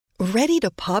Ready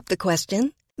to pop the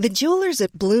question? The jewelers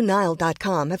at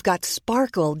BlueNile.com have got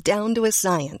sparkle down to a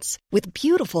science with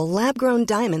beautiful lab-grown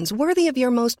diamonds worthy of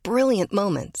your most brilliant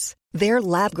moments. Their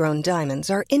lab-grown diamonds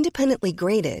are independently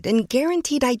graded and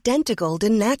guaranteed identical to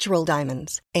natural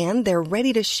diamonds, and they're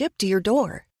ready to ship to your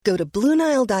door. Go to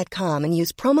BlueNile.com and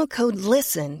use promo code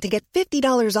LISTEN to get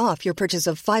 $50 off your purchase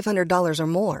of $500 or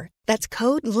more. That's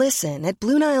code LISTEN at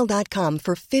BlueNile.com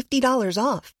for $50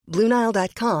 off.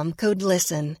 BlueNile.com, code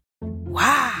LISTEN.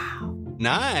 Wow.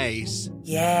 Nice.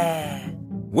 Yeah.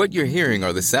 What you're hearing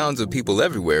are the sounds of people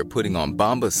everywhere putting on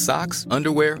Bombas socks,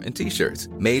 underwear, and T-shirts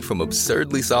made from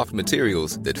absurdly soft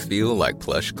materials that feel like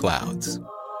plush clouds.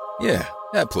 Yeah,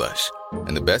 that plush.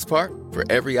 And the best part? For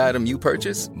every item you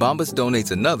purchase, Bombas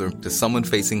donates another to someone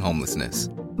facing homelessness.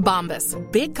 Bombas.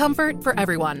 Big comfort for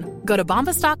everyone. Go to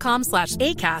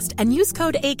bombas.com/ACAST and use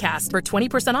code ACAST for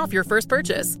 20% off your first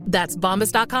purchase. That's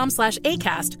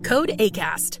bombas.com/ACAST. Code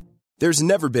ACAST. There's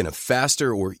never been a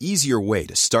faster or easier way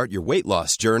to start your weight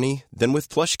loss journey than with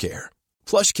PlushCare.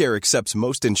 PlushCare accepts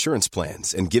most insurance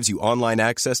plans and gives you online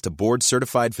access to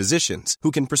board-certified physicians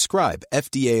who can prescribe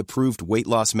FDA-approved weight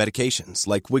loss medications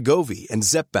like Wegovy and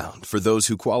Zepbound for those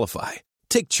who qualify.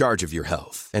 Take charge of your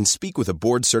health and speak with a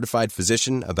board-certified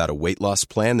physician about a weight loss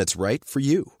plan that's right for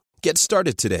you. Get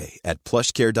started today at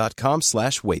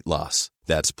plushcare.com/weight loss.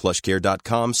 That's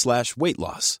plushcare.com/weight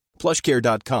loss.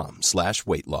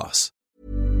 plushcare.com/weight loss.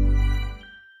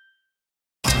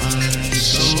 I'm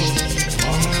so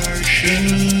partially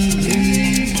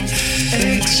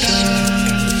excited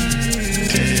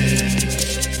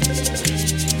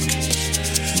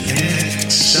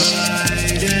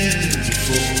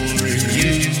for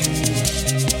you.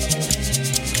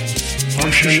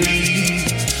 Partially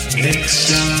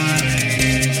excited.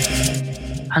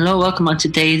 Hello, welcome on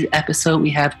today's episode. We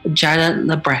have Giada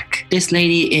Labrecque. This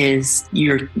lady is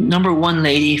your number one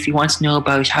lady if you want to know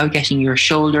about how getting your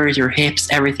shoulders, your hips,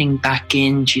 everything back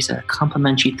in. She's a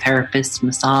complementary therapist,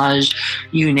 massage,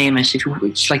 you name it.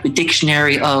 It's like the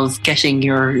dictionary of getting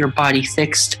your body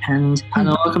fixed. And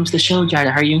hello, welcome to the show,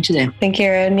 Giada. How are you doing today? Thank you,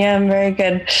 Erin. Yeah, I'm very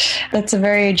good. That's a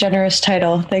very generous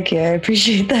title. Thank you. I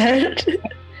appreciate that.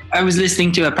 I was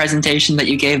listening to a presentation that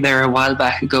you gave there a while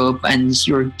back ago, and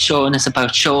you were showing us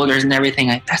about shoulders and everything.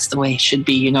 That's the way it should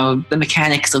be, you know, the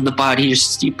mechanics of the body.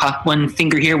 Just you pop one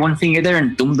finger here, one finger there,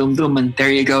 and dum, dum, dum, and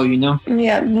there you go, you know?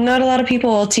 Yeah, not a lot of people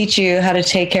will teach you how to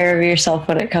take care of yourself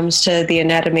when it comes to the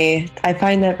anatomy. I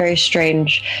find that very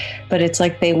strange, but it's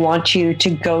like they want you to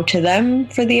go to them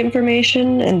for the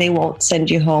information, and they won't send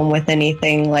you home with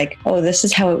anything like, oh, this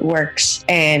is how it works,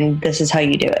 and this is how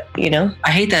you do it, you know?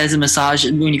 I hate that as a massage.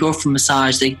 When you go for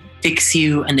massage, they fix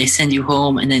you and they send you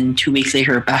home, and then 2 weeks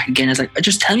later back again. It's like,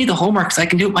 just tell me the homework so I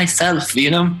can do it myself,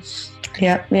 you know?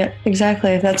 Yeah,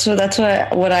 exactly. That's what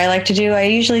I like to do. I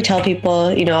usually tell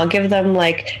people, you know, I'll give them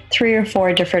like 3 or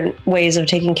 4 different ways of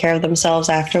taking care of themselves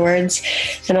afterwards.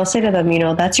 And I'll say to them, you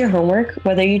know, that's your homework.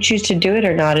 Whether you choose to do it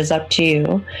or not is up to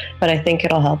you. But I think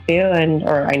it'll help you,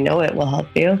 or I know it will help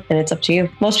you, and it's up to you.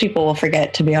 Most people will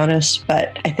forget, to be honest.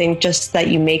 But I think just that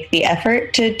you make the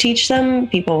effort to teach them,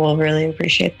 people will really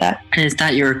appreciate that. And is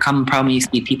that your common problem you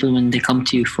see people when they come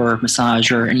to you for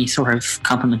massage or any sort of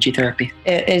complementary therapy?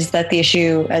 Is that the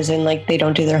issue, as in like they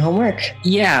don't do their homework?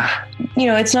 Yeah. You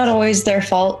know, it's not always their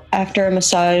fault. After a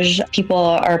massage, people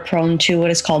are prone to what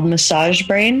is called massage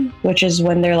brain, which is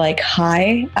when they're like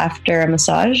high after a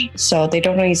massage. So they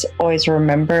don't always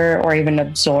remember or even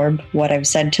absorb what I've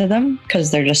said to them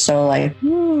because they're just so like,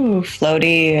 ooh,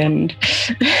 floaty. And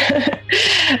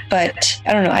but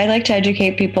I don't know. I like to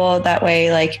educate people that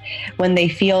way. Like when they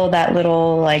feel that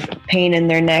little like pain in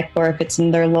their neck, or if it's in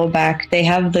their low back, they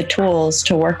have the tools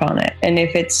to work on it. And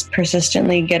if it's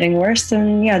persistently getting worse,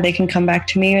 then yeah, they can come back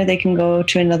to me, or they can go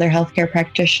to another healthcare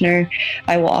practitioner.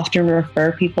 I will often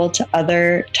refer people to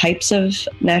other types of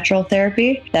natural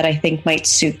therapy that I think might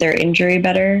suit their injury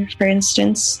better. For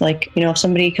instance, like, you know, if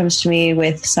somebody comes to me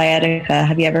with sciatica,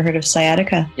 have you ever heard of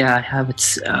sciatica? Yeah, I have.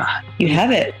 You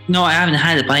have it? No, I haven't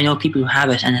had it, but I know people who have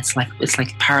it, and it's like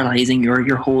paralyzing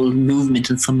your whole movement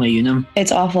in some way, you know?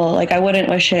 It's awful. Like I wouldn't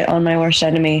wish it on my worst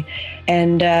enemy.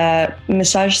 And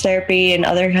massage therapy and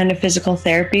other kind of physical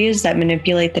therapies that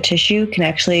manipulate the tissue can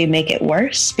actually make it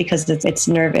worse because it's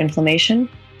nerve inflammation.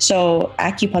 So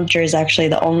acupuncture is actually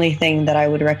the only thing that I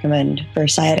would recommend for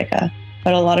sciatica.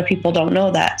 But a lot of people don't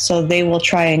know that. So they will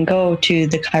try and go to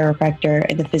the chiropractor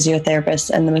and the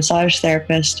physiotherapist and the massage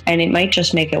therapist, and it might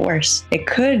just make it worse. It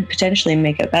could potentially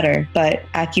make it better, but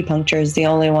acupuncture is the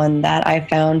only one that I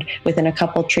found within a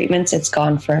couple treatments, it's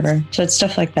gone forever. So it's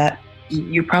stuff like that.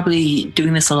 you're probably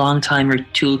doing this a long time. Your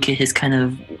toolkit is kind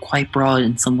of quite broad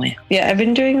in some way. Yeah, I've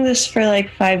been doing this for like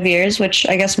 5 years, which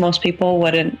I guess most people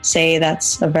wouldn't say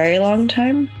that's a very long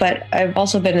time. But I've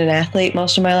also been an athlete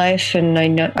most of my life, and I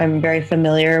know I'm very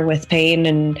familiar with pain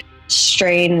and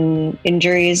strain and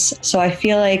injuries. So I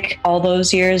feel like all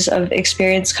those years of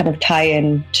experience kind of tie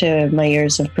in to my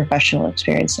years of professional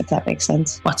experience, if that makes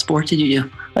sense. What sport did you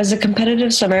do? I was a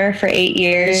competitive swimmer for 8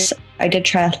 years. I did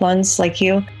triathlons like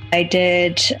you. I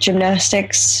did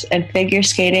gymnastics and figure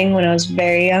skating when I was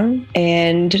very young.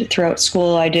 And throughout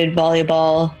school, I did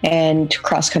volleyball and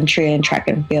cross country and track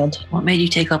and field. What made you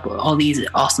take up all these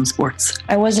awesome sports?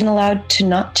 I wasn't allowed to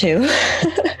not to.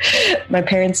 My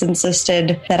parents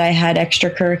insisted that I had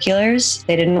extracurriculars.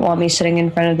 They didn't want me sitting in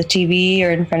front of the TV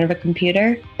or in front of a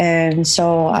computer. And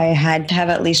so I had to have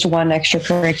at least one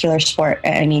extracurricular sport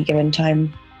at any given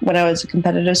time. When I was a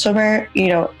competitive swimmer,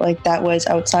 like that was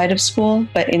outside of school,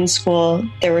 but in school,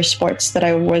 there were sports that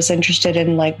I was interested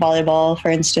in, like volleyball, for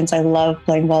instance. I love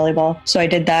playing volleyball. So I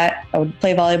did that. I would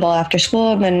play volleyball after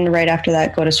school, and then right after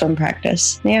that, go to swim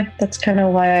practice. Yeah, that's kind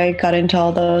of why I got into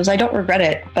all those. I don't regret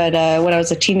it, but when I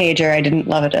was a teenager, I didn't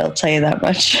love it. I'll tell you that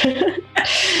much.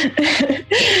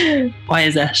 Why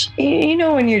is that?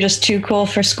 When you're just too cool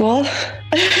for school.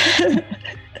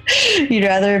 You'd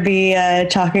rather be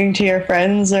talking to your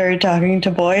friends or talking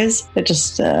to boys. It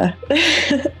just, yeah,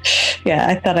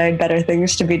 I thought I had better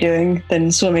things to be doing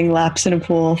than swimming laps in a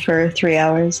pool for 3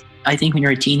 hours. I think when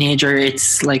you're a teenager,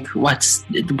 it's like, what's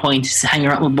the point? Is hang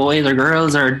around with boys or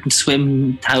girls or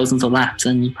swim thousands of laps?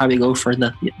 And you probably go for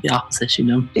the opposite,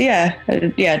 Yeah,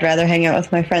 I'd rather hang out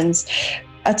with my friends.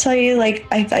 I'll tell you, like,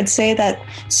 I'd say that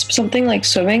something like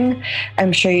swimming,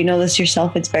 I'm sure you know this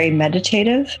yourself, it's very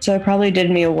meditative. So it probably did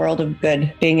me a world of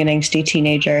good being an angsty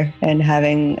teenager and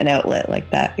having an outlet like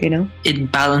that,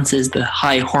 It balances the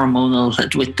high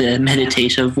hormonal with the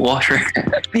meditative water.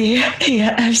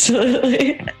 Yeah,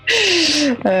 absolutely.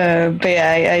 But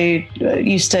yeah, I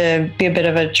used to be a bit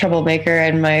of a troublemaker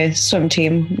in my swim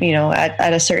team.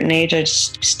 At a certain age, I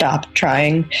just stopped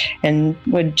trying and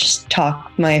would just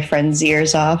talk my friends'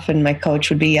 ears off, and my coach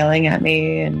would be yelling at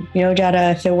me. And,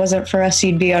 Jada, if it wasn't for us,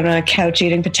 you'd be on a couch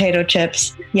eating potato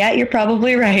chips. Yeah, you're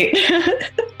probably right.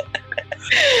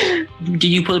 Did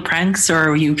you pull pranks, or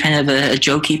were you kind of a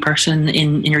jokey person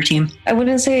in your team? I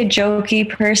wouldn't say a jokey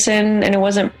person, and it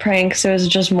wasn't pranks. It was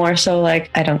just more so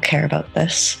like, I don't care about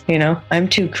this. I'm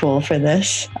too cool for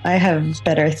this. I have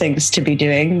better things to be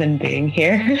doing than being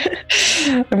here.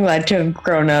 I'm glad to have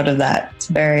grown out of that. It's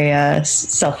very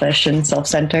selfish and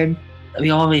self-centered. We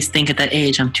always think at that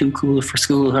age, I'm too cool for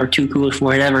school or too cool for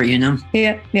whatever,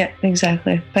 Yeah,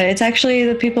 exactly. But it's actually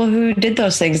the people who did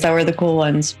those things that were the cool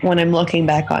ones when I'm looking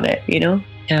back on it,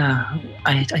 Yeah,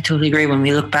 I totally agree. When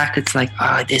we look back, it's like,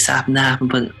 this happened, that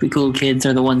happened. But the cool kids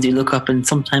are the ones you look up, and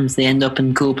sometimes they end up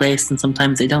in a cool place and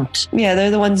sometimes they don't. Yeah,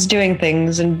 they're the ones doing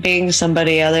things and being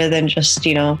somebody other than just,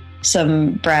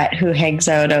 some brat who hangs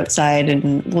out outside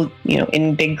and,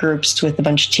 in big groups with a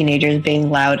bunch of teenagers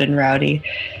being loud and rowdy,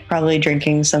 probably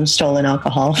drinking some stolen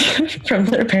alcohol from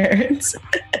their parents.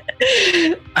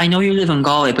 I know you live in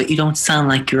Galway, but you don't sound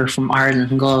like you're from Ireland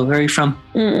and Galway. Where are you from?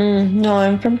 No,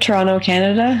 I'm from Toronto,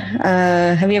 Canada.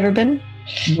 Have you ever been?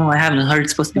 No, I haven't. I heard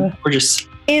it's supposed to be gorgeous.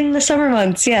 In the summer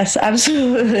months, yes,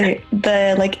 absolutely.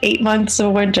 The 8 months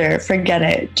of winter, forget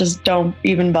it. Just don't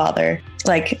even bother.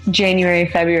 January,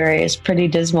 February is pretty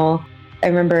dismal. I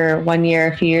remember one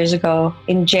year, a few years ago,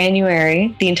 in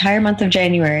January, the entire month of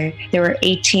January, there were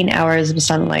 18 hours of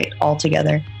sunlight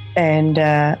altogether. And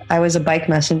I was a bike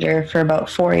messenger for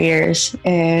about 4 years.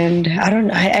 And I don't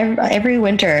know, every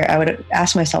winter I would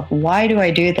ask myself, why do I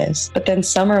do this? But then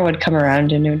summer would come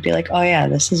around and it would be like, oh yeah,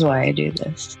 this is why I do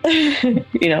this.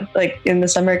 In the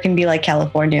summer it can be like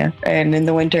California, and in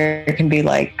the winter it can be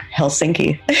like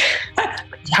Helsinki.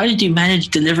 How did you manage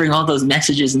delivering all those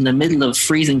messages in the middle of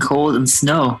freezing cold and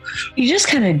snow? You just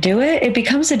kind of do it. It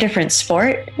becomes a different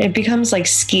sport. It becomes like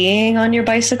skiing on your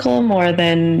bicycle more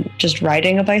than just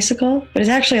riding a bicycle. But it's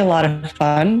actually a lot of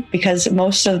fun because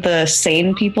most of the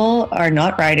sane people are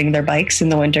not riding their bikes in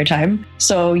the wintertime.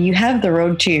 So you have the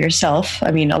road to yourself,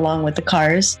 along with the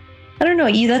cars. I don't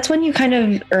know, that's when you kind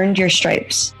of earned your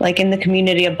stripes. Like in the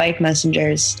community of bike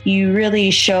messengers, you really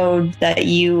showed that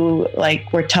you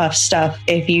were tough stuff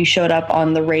if you showed up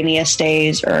on the rainiest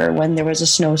days or when there was a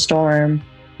snowstorm.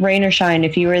 rain or shine,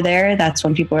 if you were there, that's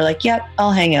when people were like, yep,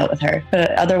 I'll hang out with her.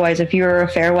 But otherwise, if you were a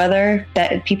fair weather,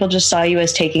 that people just saw you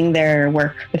as taking their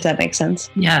work, if that makes sense.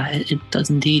 Yeah, it does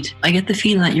indeed. I get the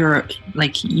feeling that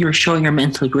you're showing your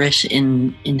mental grit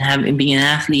in being an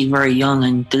athlete very young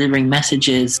and delivering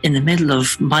messages in the middle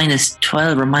of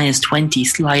 -12 or -20,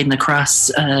 sliding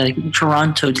across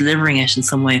Toronto, delivering it in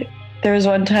some way. There was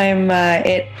one time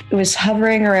it was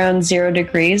hovering around 0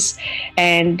 degrees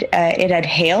and it had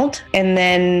hailed, and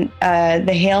then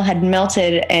the hail had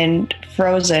melted and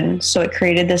frozen. So it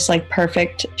created this like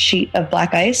perfect sheet of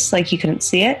black ice, like you couldn't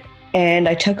see it. And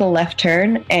I took a left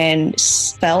turn and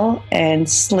fell and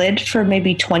slid for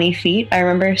maybe 20 feet. I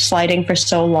remember sliding for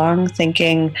so long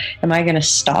thinking, am I going to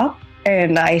stop?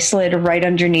 And I slid right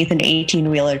underneath an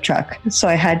 18-wheeler truck. So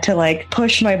I had to like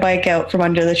push my bike out from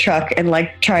under the truck and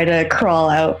like try to crawl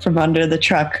out from under the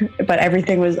truck. But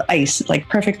everything was ice, like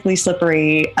perfectly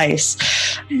slippery ice.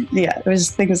 Yeah, it was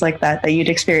things like that you'd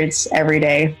experience every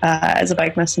day as a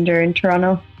bike messenger in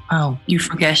Toronto. Oh, you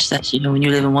forget that, when you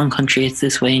live in one country, it's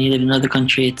this way, and you live in another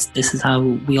country, this is how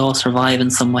we all survive in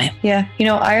some way. Yeah.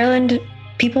 Ireland,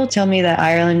 people tell me that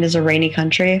Ireland is a rainy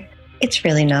country. It's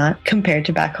really not compared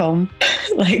to back home.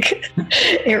 Like,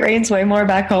 it rains way more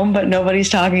back home, but nobody's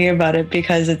talking about it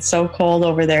because it's so cold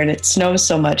over there and it snows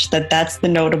so much that's the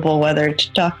notable weather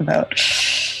to talk about.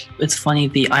 It's funny,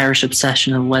 the Irish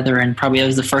obsession of weather, and probably that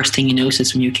was the first thing you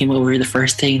noticed when you came over here, the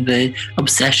first thing, the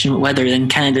obsession with weather. Then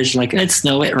Canada's like, it's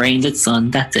snow, it rains, it's sun,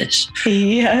 that's it.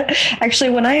 Yeah. Actually,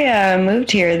 when I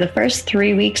moved here, the first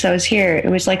 3 weeks I was here, it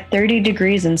was like 30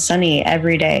 degrees and sunny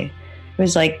every day. It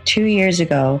was like 2 years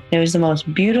ago. It was the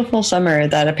most beautiful summer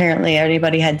that apparently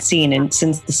anybody had seen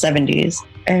since the 70s.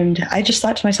 And I just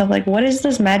thought to myself, like, what is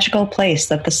this magical place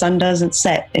that the sun doesn't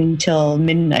set until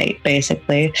midnight,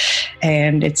 basically?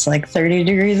 And it's like 30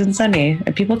 degrees and sunny.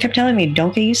 And people kept telling me,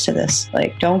 don't get used to this.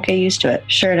 Like, don't get used to it.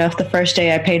 Sure enough, the first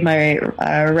day I paid my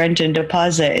rent and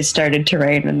deposit, it started to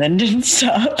rain and then didn't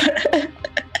stop.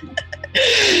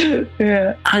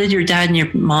 Yeah. How did your dad and your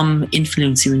mom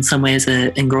influence you in some ways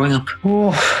in growing up?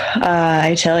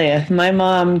 I tell you, my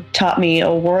mom taught me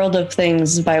a world of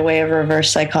things by way of reverse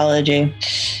psychology.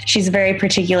 She's a very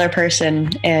particular person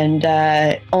and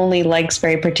only likes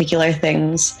very particular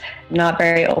things, not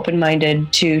very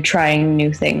open-minded to trying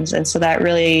new things. And so that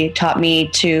really taught me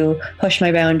to push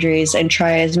my boundaries and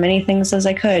try as many things as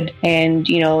I could. And,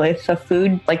 if a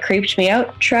food like creeped me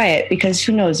out, try it, because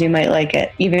who knows, you might like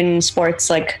it. Even sports,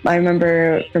 like I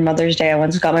remember for Mother's Day, I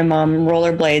once got my mom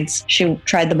rollerblades. She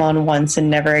tried them on once and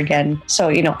never again. So,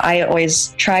 I always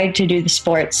tried to do the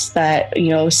sports that,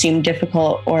 seemed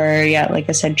difficult, or like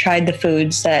I said, tried the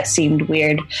foods that seemed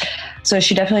weird. So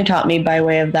she definitely taught me by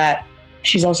way of that.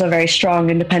 She's also a very strong,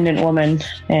 independent woman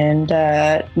and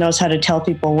knows how to tell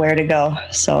people where to go.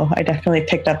 So I definitely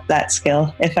picked up that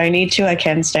skill. If I need to, I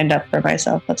can stand up for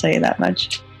myself. I'll tell you that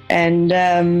much. And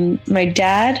my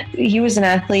dad, he was an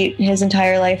athlete his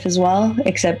entire life as well,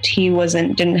 except he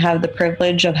didn't have the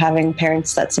privilege of having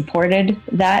parents that supported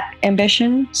that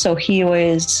ambition. So he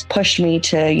always pushed me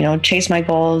to, chase my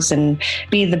goals and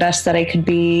be the best that I could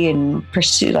be and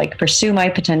pursue my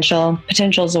potential.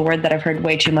 Potential is a word that I've heard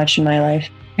way too much in my life.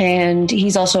 And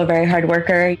he's also a very hard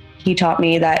worker. He taught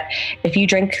me that if you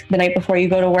drink the night before you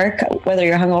go to work, whether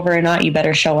you're hungover or not, you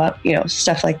better show up,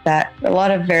 stuff like that. A lot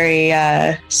of very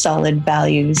solid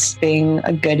values, being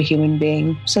a good human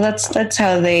being. So that's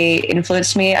how they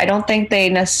influenced me. I don't think they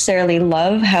necessarily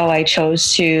love how I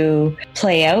chose to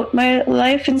play out my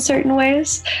life in certain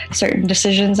ways. Certain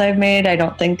decisions I've made, I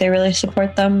don't think they really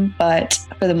support them. But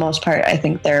for the most part, I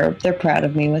think they're proud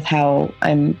of me with how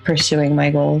I'm pursuing my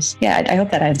goals. Yeah, I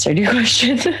hope that answered your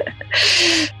question.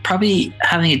 Probably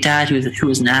having a dad who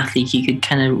was an athlete, he could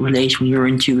kind of relate when you were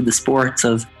into the sports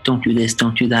of don't do this,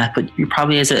 don't do that. But you're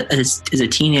probably as a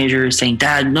teenager saying,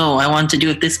 Dad, no, I want to do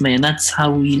it this way. And that's how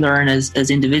we learn as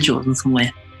individuals in some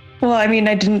way. Well, I mean,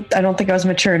 I don't think I was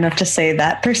mature enough to say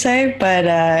that per se, but,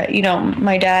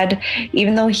 my dad,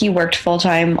 even though he worked full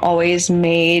time, always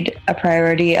made a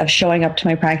priority of showing up to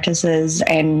my practices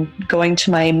and going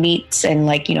to my meets and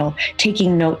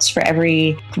taking notes for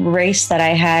every race that I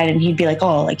had. And he'd be like,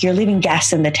 oh, you're leaving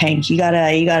gas in the tank. You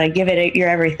gotta give it your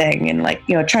everything.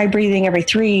 And try breathing every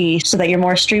 3 so that you're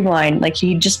more streamlined.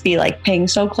 He'd just be paying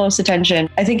so close attention.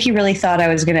 I think he really thought I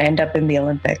was going to end up in the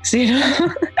Olympics,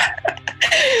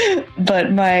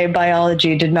 But my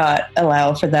biology did not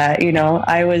allow for that.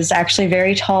 I was actually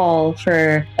very tall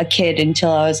for a kid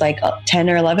until I was 10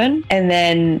 or 11. And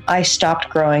then I stopped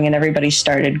growing and everybody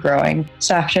started growing.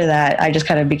 So after that, I just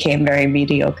kind of became very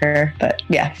mediocre. But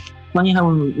yeah. funny how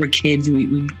when we're kids,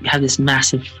 we have this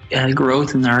massive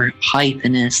growth in our height,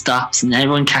 and then it stops, and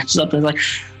everyone catches up and is like,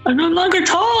 I'm no longer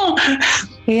tall.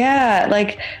 Yeah,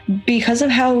 like because of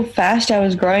how fast I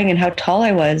was growing and how tall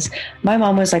I was, my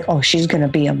mom was like, oh, she's going to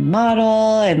be a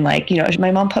model. And like, you know,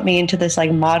 my mom put me into this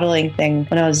like modeling thing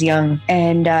when I was young.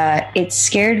 And it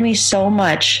scared me so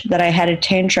much that I had a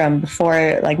tantrum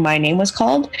before like my name was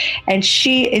called. And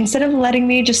she, instead of letting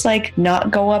me just like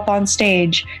not go up on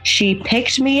stage, she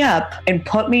picked me up and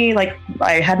put me like,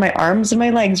 I had my arms and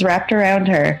my legs wrapped around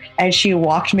her. And she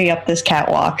walked me up this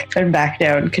catwalk and back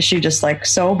down because she just like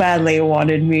so badly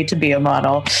wanted me to be a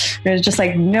model. And it was just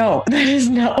like, no, that is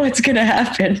not what's gonna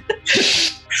happen.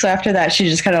 So after that, she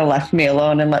just kind of left me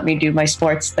alone and let me do my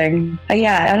sports thing.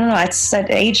 Yeah, I don't know. It's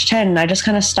at age 10, I just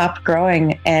kind of stopped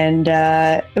growing, and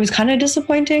it was kind of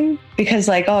disappointing because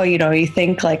like, oh, you know, you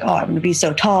think like, oh, I'm going to be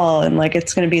so tall and like,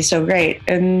 it's going to be so great.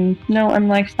 And no, I'm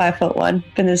like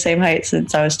 5'1", been the same height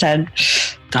since I was 10.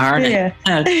 Darn it. Yeah.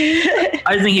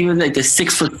 I think he was like the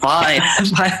 6'5".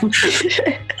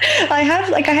 I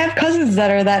have cousins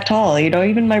that are that tall, you know,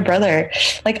 even my brother.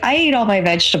 Like I ate all my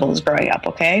vegetables growing up,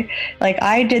 okay? Like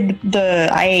I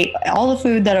ate all the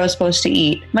food that I was supposed to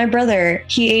eat. My brother,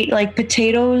 he ate like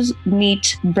potatoes,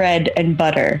 meat, bread, and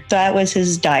butter. That was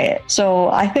his diet. So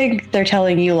I think they're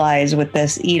telling you lies with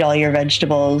this eat all your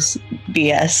vegetables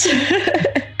BS.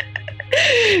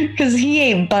 Because he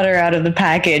ate butter out of the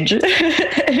package.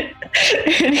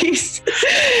 And he's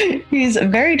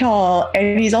very tall,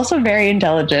 and he's also very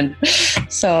intelligent.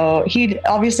 So he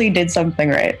obviously did something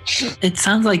right. It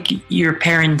sounds like your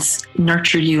parents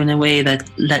nurtured you in a way that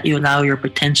let you allow your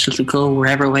potential to go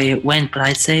wherever way it went. But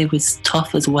I'd say it was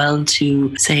tough as well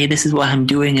to say, this is what I'm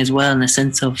doing as well, in a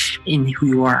sense of in who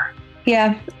you are.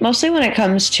 Yeah, mostly when it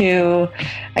comes to,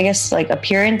 I guess, like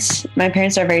appearance. My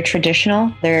parents are very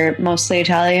traditional. They're mostly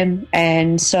Italian.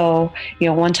 And so, you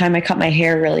know, one time I cut my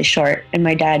hair really short and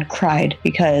my dad cried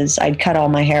because I'd cut all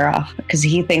my hair off because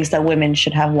he thinks that women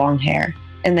should have long hair.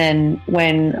 And then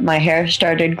when my hair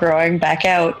started growing back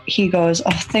out, he goes,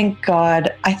 oh, thank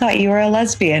God, I thought you were a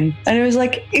lesbian. And it was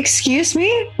like, excuse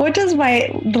me? What does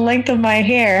the length of my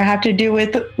hair have to do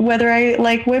with whether I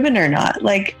like women or not?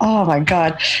 Like, oh my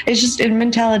God. It's just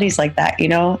mentalities like that, you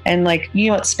know? And like, you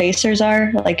know what spacers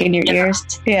are? Like in your ears?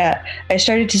 Yeah. I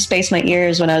started to space my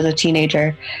ears when I was a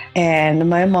teenager, and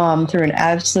my mom threw an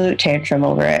absolute tantrum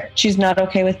over it. She's not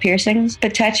okay with piercings,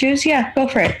 but tattoos, yeah, go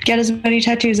for it. Get as many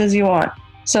tattoos as you want.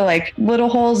 So like little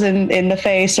holes in the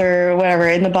face or whatever,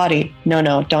 in the body.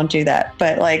 No, don't do that.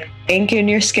 But like ink in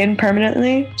your skin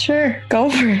permanently, sure, go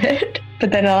for it. But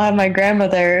then I'll have my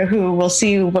grandmother who will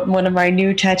see one of my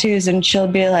new tattoos and she'll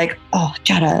be like, oh,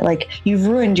 Jada, like you've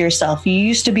ruined yourself. You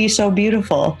used to be so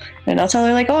beautiful. And I'll tell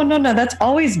her like, oh, no, that's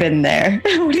always been there.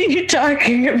 What are you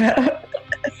talking about?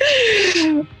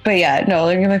 But yeah, no,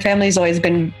 like my family's always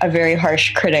been a very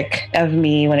harsh critic of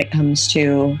me when it comes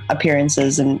to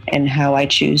appearances and how I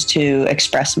choose to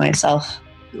express myself.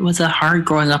 Was it hard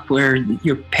growing up where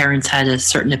your parents had a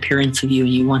certain appearance of you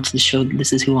and you wanted to show that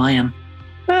this is who I am?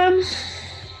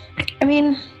 I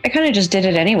mean, I kind of just did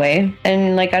it anyway.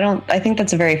 And like, I think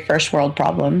that's a very first world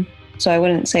problem. So I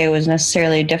wouldn't say it was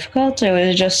necessarily difficult. It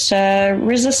was just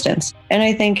resistance. And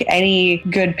I think any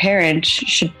good parent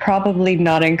should probably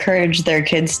not encourage their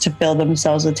kids to fill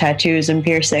themselves with tattoos and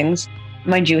piercings.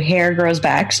 Mind you, hair grows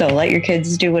back, so let your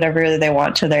kids do whatever they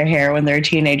want to their hair when they're a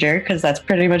teenager, because that's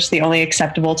pretty much the only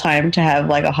acceptable time to have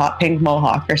like a hot pink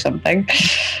mohawk or something.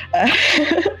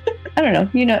 I don't know.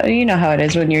 You know how it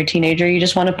is when you're a teenager. You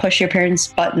just want to push your parents'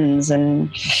 buttons,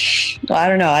 and well, I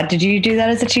don't know. Did you do that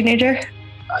as a teenager?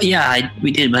 Yeah,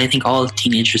 we did, but I think all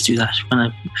teenagers do that.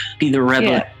 Want to be the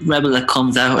rebel that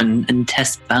comes out and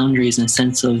tests boundaries in a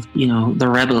sense of, you know, the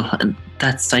rebel. And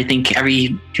that's, I think,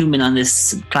 every human on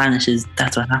this planet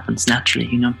that's what happens naturally,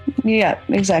 you know? Yeah,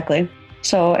 exactly.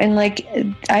 So, and like,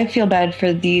 I feel bad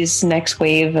for these next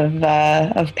wave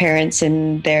of parents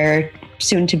and their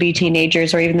soon-to-be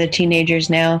teenagers, or even the teenagers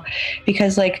now,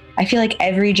 because like I feel like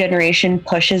every generation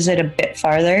pushes it a bit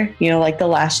farther, you know, like the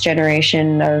last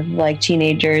generation of like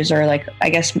teenagers, or like, I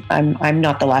guess I'm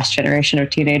not the last generation of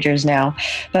teenagers now,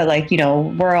 but like, you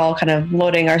know, we're all kind of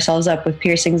loading ourselves up with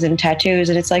piercings and tattoos,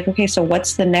 and it's like, okay, so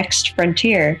what's the next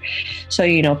frontier? So,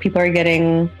 you know, people are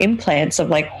getting implants of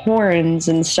like horns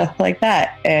and stuff like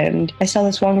that, and I saw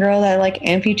this one girl that like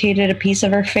amputated a piece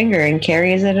of her finger and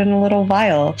carries it in a little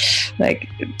vial. Like,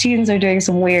 teens are doing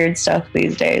some weird stuff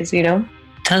these days, you know?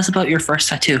 Tell us about your first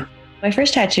tattoo. My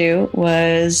first tattoo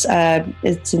was,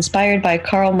 it's inspired by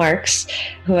Karl Marx.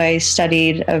 who I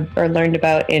studied or learned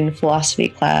about in philosophy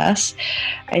class.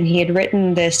 And he had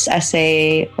written this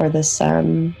essay or this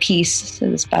piece,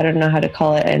 I don't know how to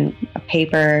call it, and a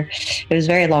paper. It was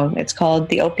very long. It's called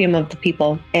The Opium of the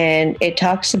People. And it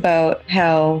talks about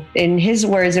how, in his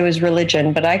words, it was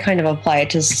religion, but I kind of apply it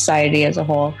to society as a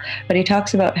whole. But he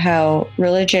talks about how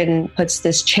religion puts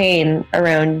this chain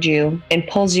around you and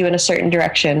pulls you in a certain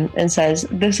direction and says,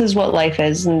 this is what life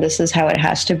is and this is how it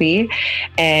has to be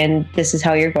and this is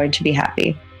how you're going to be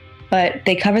happy. But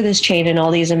they cover this chain in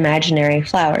all these imaginary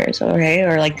flowers, okay?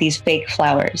 Or like these fake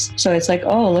flowers. So it's like,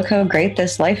 oh, look how great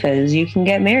this life is. You can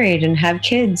get married and have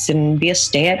kids and be a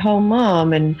stay-at-home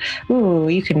mom. And, ooh,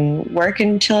 you can work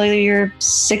until you're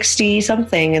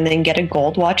 60-something and then get a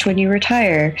gold watch when you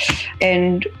retire.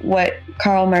 And what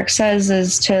Karl Marx says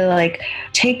is to like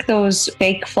take those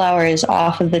fake flowers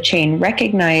off of the chain,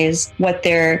 recognize what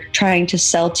they're trying to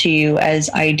sell to you as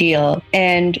ideal,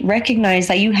 and recognize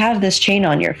that you have this chain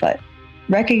on your foot.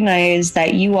 Recognize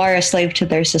that you are a slave to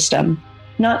their system.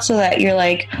 Not so that you're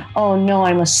like, oh no,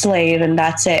 I'm a slave and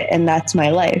that's it and that's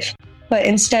my life. But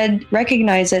instead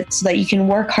recognize it so that you can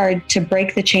work hard to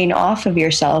break the chain off of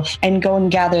yourself and go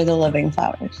and gather the living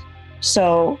flowers.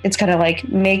 So it's kind of like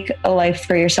make a life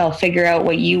for yourself, figure out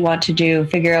what you want to do,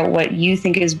 figure out what you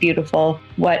think is beautiful,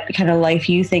 what kind of life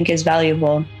you think is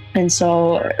valuable. And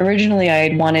so originally I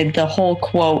had wanted the whole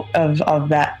quote of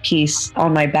that piece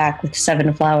on my back with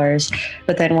 7 flowers.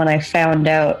 But then when I found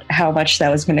out how much that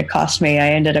was going to cost me, I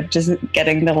ended up just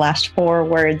getting the last 4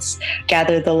 words,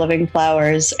 gather the living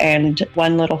flowers, and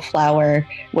 1 little flower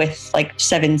with like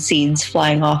 7 seeds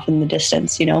flying off in the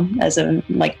distance, you know, as a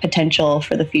like potential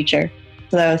for the future.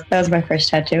 So that was my first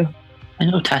tattoo. I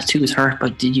know tattoos hurt,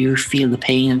 but did you feel the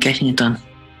pain of getting it done?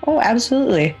 Oh,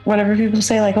 absolutely. Whenever people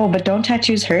say like, oh, but don't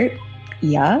tattoos hurt?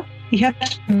 Yeah, you have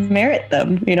to merit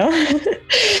them, you know?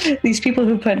 These people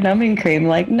who put numbing cream,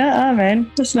 like, nah,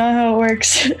 man, that's not how it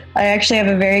works. I actually have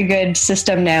a very good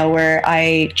system now where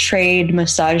I trade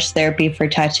massage therapy for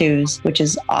tattoos, which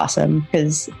is awesome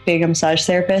because being a massage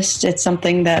therapist, it's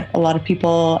something that a lot of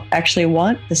people actually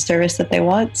want, the service that they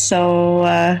want. So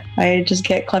I just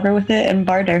get clever with it and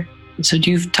barter. So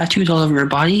do you have tattoos all over your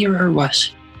body or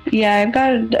what? Yeah, I've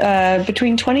got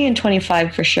between 20 and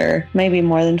 25 for sure. Maybe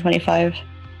more than 25.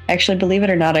 Actually, believe it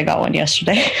or not, I got one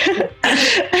yesterday.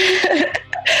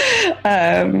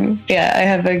 Yeah, I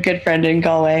have a good friend in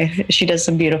Galway. She does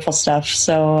some beautiful stuff.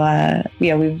 So,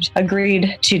 yeah, we've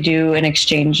agreed to do an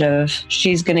exchange of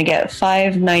she's going to get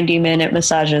 5 90-minute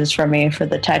massages from me for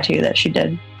the tattoo that she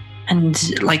did.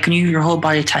 And like when you have your whole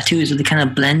body tattoos, are they kind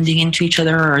of blending into each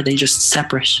other or are they just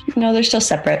separate? No, they're still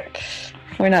separate.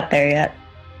 We're not there yet.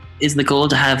 Is the goal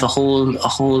to have a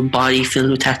whole body filled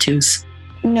with tattoos?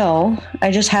 No, I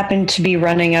just happen to be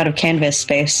running out of canvas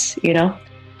space, you know?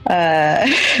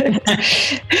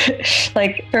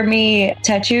 Like for me,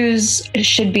 tattoos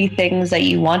should be things that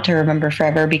you want to remember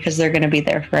forever because they're going to be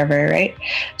there forever, right?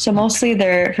 So mostly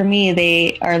for me,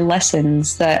 they are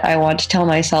lessons that I want to tell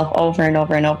myself over and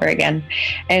over and over again.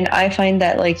 And I find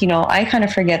that like, you know, I kind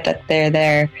of forget that they're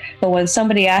there. But when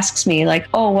somebody asks me like,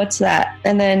 oh, what's that?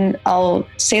 And then I'll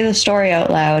say the story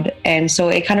out loud. And so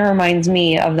it kind of reminds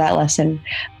me of that lesson.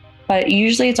 But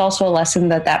usually it's also a lesson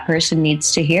that person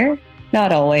needs to hear.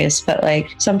 Not always, but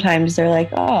like sometimes they're like,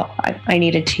 oh, I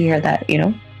needed to hear that, you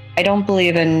know? I don't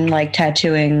believe in like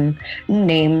tattooing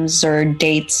names or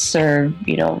dates or,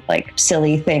 you know, like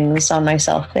silly things on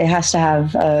myself. It has to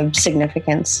have a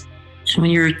significance. So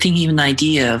when you're thinking of an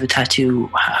idea of a tattoo,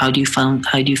 how do you find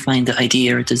the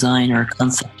idea or design or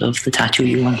concept of the tattoo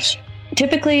you want?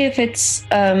 Typically, if it's,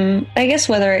 I guess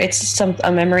whether it's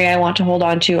a memory I want to hold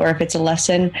on to or if it's a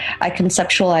lesson, I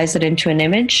conceptualize it into an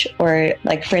image or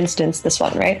like, for instance, this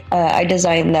one, right? I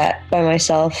designed that by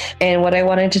myself. And what I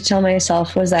wanted to tell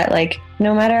myself was that like,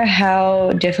 no matter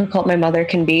how difficult my mother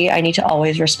can be, I need to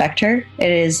always respect her.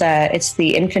 It's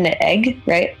the infinite egg,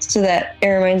 right? So that it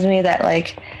reminds me that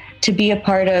like, to be a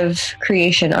part of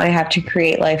creation, I have to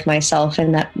create life myself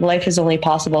and that life is only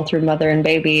possible through mother and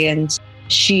baby. And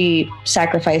she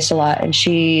sacrificed a lot and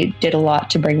she did a lot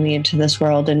to bring me into this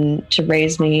world and to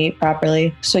raise me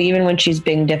properly. So even when she's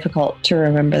being difficult, to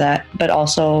remember that, but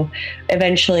also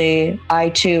eventually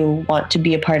I too want to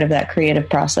be a part of that creative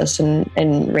process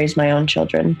and raise my own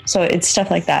children. So it's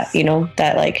stuff like that, you know,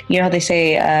 that like, you know how they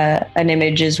say an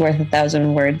image is worth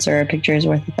 1,000 words or a picture is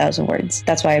worth 1,000 words.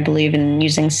 That's why I believe in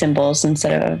using symbols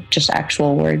instead of just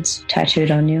actual words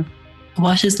tattooed on you.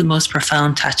 What is the most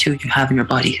profound tattoo you have in your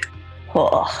body?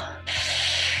 Oh,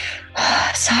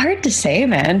 it's hard to say,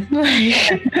 man.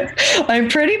 I'm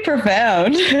pretty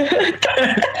profound.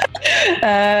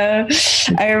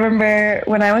 I remember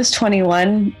when I was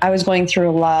 21, I was going through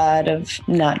a lot of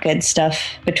not good stuff,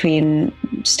 between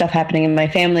stuff happening in my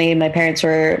family. My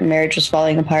marriage was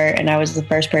falling apart, and I was the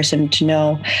first person to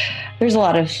know there's a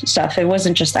lot of stuff. It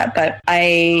wasn't just that, but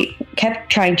I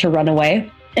kept trying to run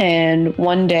away. And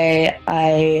one day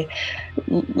I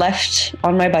left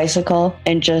on my bicycle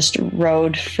and just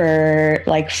rode for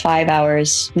like 5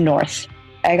 hours north.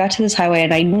 I got to this highway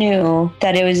and I knew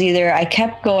that it was either I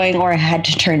kept going or I had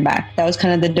to turn back. That was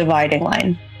kind of the dividing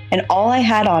line. And all I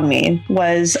had on me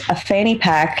was a fanny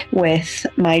pack with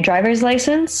my driver's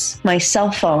license, my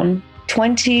cell phone,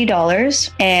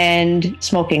 $20, and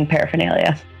smoking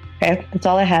paraphernalia. Okay, that's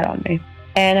all I had on me.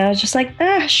 And I was just like,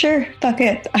 sure, fuck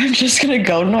it. I'm just going to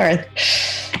go north.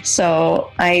 So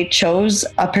I chose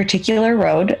a particular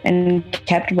road and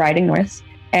kept riding north.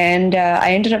 And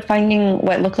I ended up finding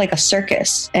what looked like a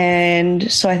circus. And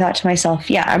so I thought to myself,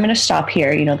 yeah, I'm going to stop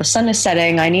here. You know, the sun is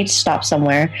setting. I need to stop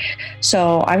somewhere.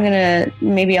 So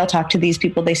maybe I'll talk to these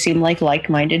people. They seem like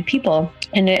like-minded people.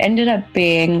 And it ended up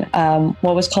being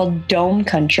what was called Dome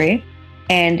Country.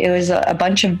 And it was a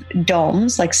bunch of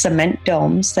domes, like cement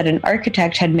domes, that an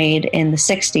architect had made in the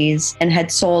 60s and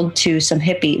had sold to some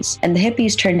hippies. And the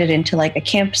hippies turned it into like a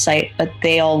campsite, but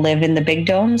they all live in the big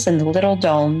domes, and the little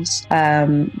domes,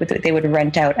 they would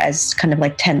rent out as kind of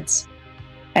like tents.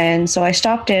 And so I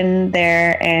stopped in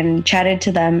there and chatted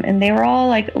to them, and they were all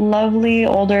like lovely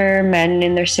older men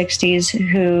in their 60s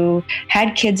who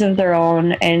had kids of their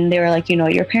own. And they were like, you know,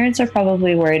 your parents are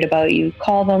probably worried about you.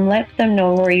 Call them, let them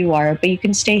know where you are, but you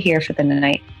can stay here for the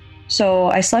night. So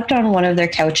I slept on one of their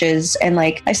couches, and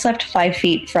like I slept 5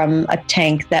 feet from a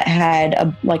tank that had a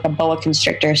boa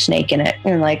constrictor snake in it.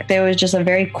 And like there was just a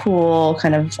very cool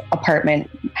kind of apartment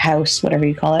house, whatever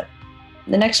you call it.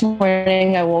 The next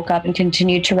morning, I woke up and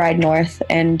continued to ride north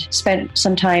and spent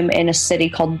some time in a city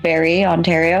called Barrie,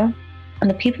 Ontario. And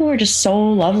the people were just so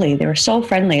lovely. They were so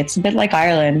friendly. It's a bit like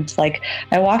Ireland. Like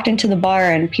I walked into the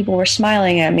bar and people were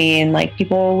smiling at me, and like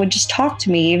people would just talk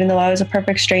to me even though I was a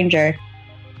perfect stranger.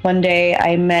 One day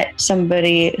I met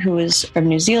somebody who was from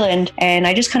New Zealand, and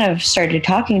I just kind of started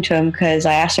talking to him because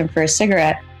I asked him for a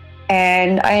cigarette.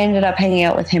 And I ended up hanging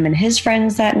out with him and his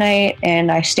friends that night, and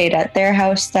I stayed at their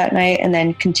house that night and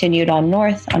then continued on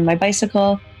north on my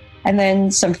bicycle. And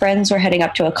then some friends were heading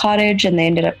up to a cottage, and they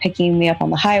ended up picking me up on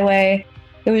the highway.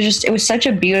 It was such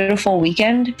a beautiful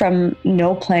weekend from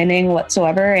no planning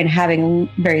whatsoever and having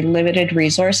very limited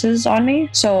resources on me.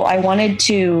 So I wanted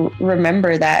to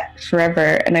remember that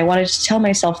forever. And I wanted to tell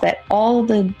myself that all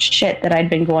the shit that I'd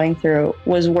been going through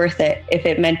was worth it if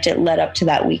it meant it led up to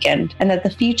that weekend, and that the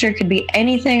future could be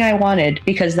anything I wanted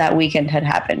because that weekend had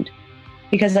happened.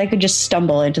 Because I could just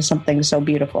stumble into something so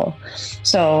beautiful.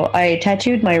 So I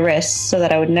tattooed my wrists so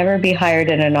that I would never be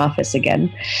hired in an office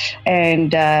again.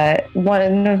 And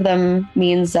one of them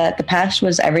means that the past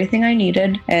was everything I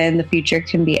needed and the future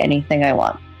can be anything I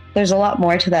want. There's a lot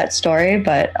more to that story,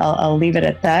 but I'll leave it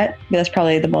at that. That's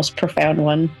probably the most profound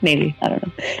one, maybe. I don't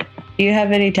know. Do you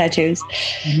have any tattoos?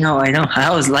 No, I don't. I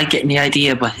always like getting the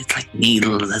idea, but it's like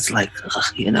needles. It's like,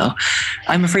 you know,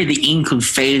 I'm afraid the ink will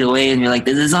fade away and you're like,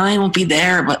 the design won't be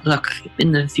there. But look,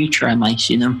 in the future, I might,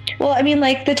 you know. Well, I mean,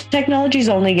 like the technology is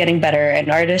only getting better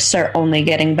and artists are only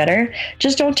getting better.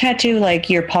 Just don't tattoo like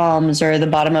your palms or the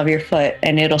bottom of your foot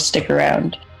and it'll stick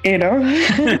around. You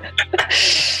know?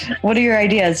 What are your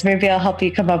ideas? Maybe I'll help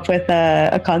you come up with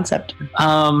a concept.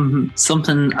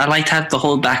 Something I like to have the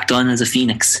whole back done as a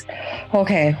phoenix.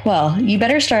 Okay, well, you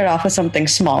better start off with something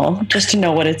small just to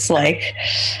know what it's like.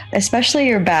 Especially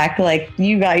your back. Like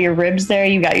you got your ribs there,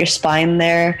 you got your spine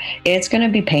there. It's going to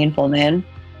be painful, man.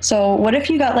 So what if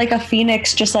you got like a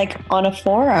phoenix just like on a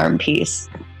forearm piece?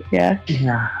 Yeah.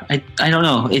 I don't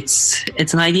know. It's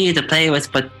an idea to play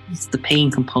with, but it's the pain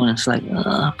component's like,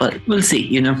 but we'll see,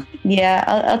 you know. Yeah,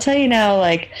 I'll tell you now.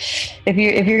 Like, if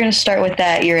you're gonna start with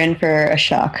that, you're in for a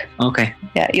shock. Okay.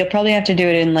 Yeah, you'll probably have to do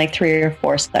it in like 3 or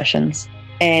 4 sessions,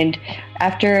 and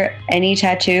after any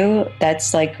tattoo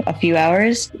that's like a few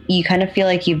hours, you kind of feel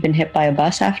like you've been hit by a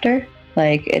bus after.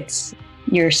 Like it's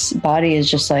your body is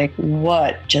just like,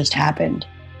 what just happened,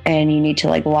 and you need to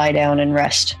like lie down and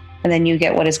rest. And then you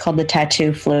get what is called the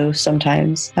tattoo flu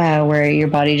sometimes, where your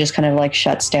body just kind of like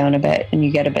shuts down a bit and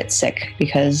you get a bit sick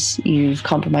because you've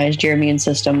compromised your immune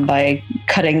system by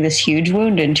cutting this huge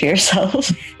wound into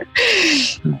yourself.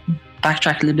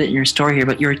 Backtrack a little bit in your story here,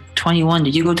 but you're 21.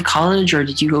 Did you go to college or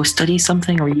did you go study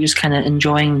something, or were you just kind of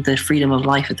enjoying the freedom of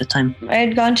life at the time? I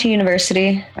had gone to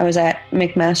university. I was at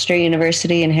McMaster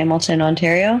University in Hamilton,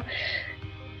 Ontario.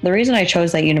 The reason I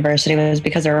chose that university was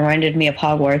because it reminded me of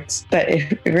Hogwarts, but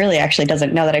it really actually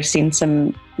doesn't. Now that I've seen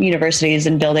some universities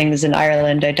and buildings in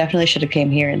Ireland, I definitely should have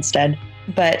came here instead.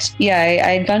 But yeah,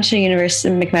 I had gone to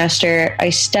University of McMaster.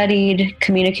 I studied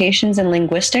communications and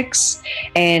linguistics.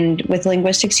 And with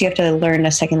linguistics, you have to learn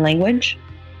a second language.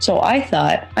 So I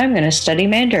thought, I'm going to study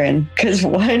Mandarin, because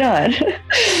why not?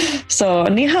 So,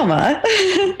 ni hao ma.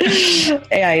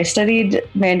 Yeah, I studied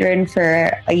Mandarin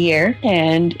for a year.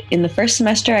 And in the first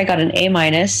semester, I got an A-.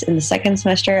 In the second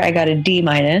semester, I got a D-,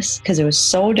 because it was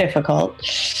so difficult.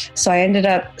 So I ended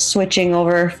up switching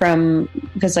over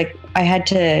because like I had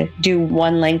to do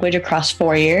one language across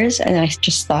 4 years. And I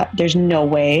just thought, there's no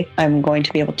way I'm going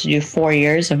to be able to do 4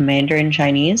 years of Mandarin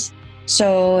Chinese.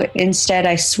 So instead,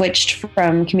 I switched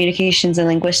from communications and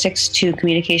linguistics to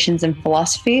communications and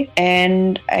philosophy.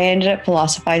 And I ended up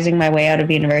philosophizing my way out of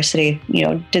university,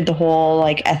 did the whole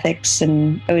like ethics.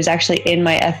 And it was actually in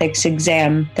my ethics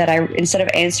exam that instead of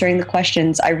answering the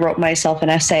questions, I wrote myself an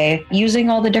essay using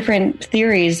all the different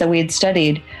theories that we had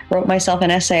studied, wrote myself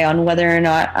an essay on whether or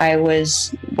not I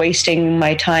was wasting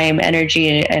my time,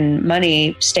 energy, and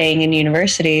money staying in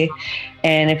university,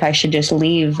 and if I should just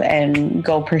leave and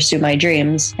go pursue my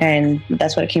dreams. And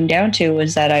that's what it came down to,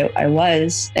 was that I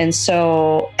was. And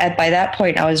so by that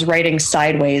point, I was writing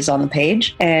sideways on the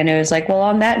page. And it was like, well,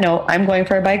 on that note, I'm going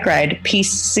for a bike ride.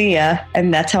 Peace, see ya.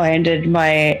 And that's how I ended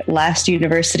my last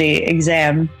university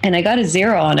exam. And I got a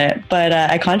 0 on it, but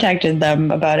I contacted them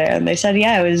about it. And they said,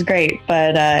 yeah, it was great,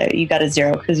 but you got a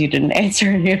 0 because you didn't answer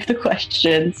any of the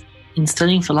questions. In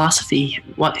studying philosophy,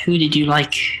 who did you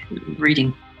like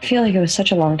reading? I feel like it was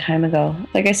such a long time ago.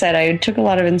 Like I said, I took a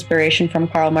lot of inspiration from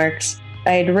Karl Marx.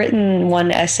 I had written one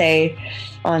essay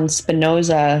on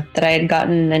Spinoza that I had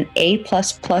gotten an A++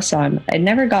 on. I'd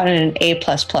never gotten an A++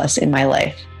 in my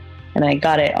life, and I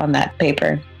got it on that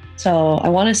paper. So I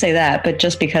want to say that, but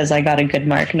just because I got a good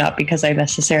mark, not because I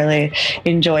necessarily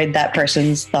enjoyed that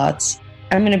person's thoughts.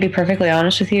 I'm going to be perfectly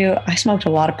honest with you. I smoked a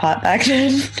lot of pot back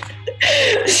then.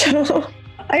 So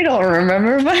I don't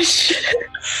remember much.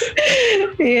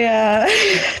 Yeah.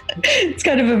 It's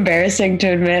kind of embarrassing to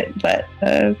admit, but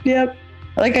yep.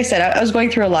 Like I said, I was going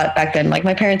through a lot back then. Like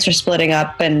my parents were splitting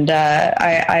up, and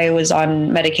I was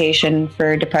on medication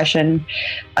for depression.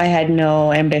 I had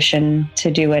no ambition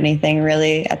to do anything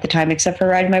really at the time except for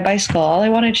ride my bicycle. All I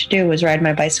wanted to do was ride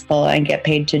my bicycle and get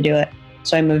paid to do it.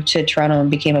 So I moved to Toronto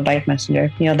and became a bike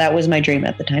messenger. That was my dream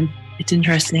at the time. It's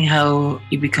interesting how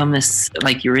you become this,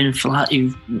 like you're in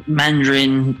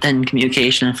Mandarin, then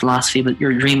communication and philosophy, but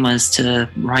your dream was to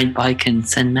ride bike and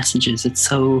send messages. It's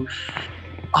so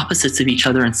opposites of each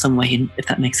other in some way, if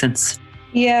that makes sense.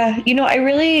 Yeah, I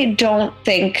really don't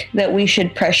think that we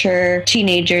should pressure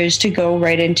teenagers to go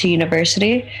right into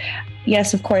university.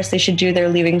 Yes, of course, they should do their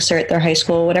leaving cert, their high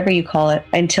school, whatever you call it,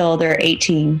 until they're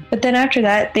 18. But then after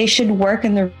that, they should work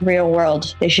in the real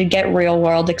world. They should get real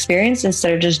world experience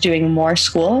instead of just doing more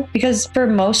school. Because for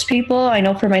most people, I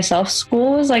know for myself,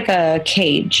 school was like a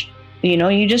cage.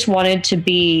 You just wanted to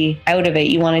be out of it.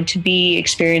 You wanted to be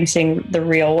experiencing the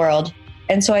real world.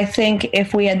 And so I think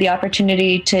if we had the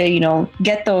opportunity to,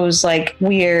 get those like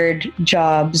weird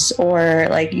jobs or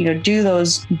like, do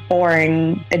those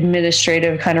boring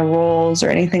administrative kind of roles or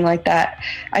anything like that,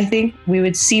 I think we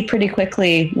would see pretty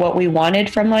quickly what we wanted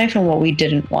from life and what we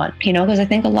didn't want, because I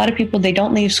think a lot of people, they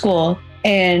don't leave school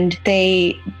and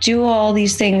they do all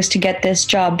these things to get this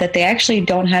job that they actually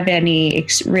don't have any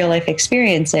real life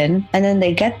experience in. And then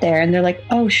they get there and they're like,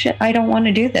 oh shit, I don't want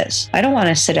to do this. I don't want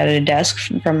to sit at a desk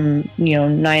from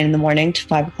 9 in the morning to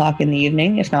 5 o'clock in the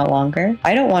evening, if not longer.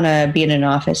 I don't want to be in an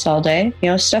office all day,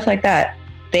 stuff like that.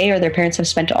 They or their parents have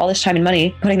spent all this time and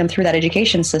money putting them through that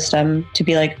education system to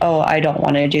be like, oh, I don't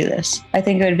want to do this. I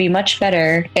think it would be much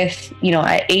better if,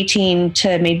 at 18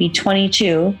 to maybe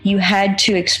 22, you had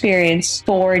to experience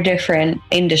 4 different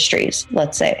industries,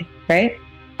 let's say, right?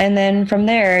 And then from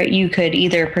there, you could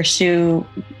either pursue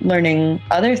learning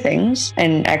other things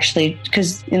and actually,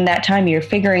 because in that time, you're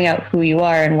figuring out who you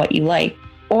are and what you like.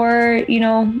 Or,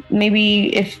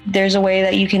 maybe if there's a way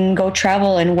that you can go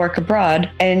travel and work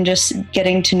abroad and just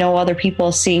getting to know other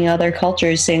people, seeing other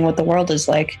cultures, seeing what the world is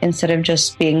like, instead of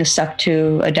just being stuck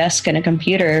to a desk and a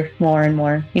computer more and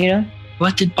more,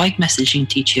 What did bike messaging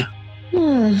teach you?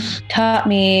 Taught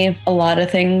me a lot of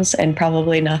things and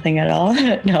probably nothing at all.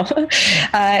 No.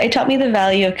 It taught me the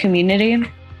value of community.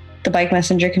 The bike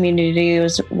messenger community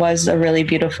was a really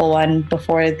beautiful one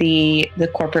before the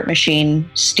corporate machine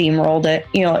steamrolled it.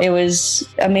 It was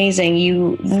amazing.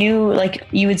 You knew, like,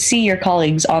 you would see your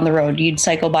colleagues on the road. You'd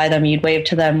cycle by them. You'd wave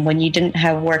to them. When you didn't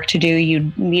have work to do,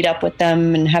 you'd meet up with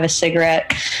them and have a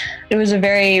cigarette. It was a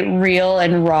very real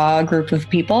and raw group of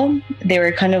people. They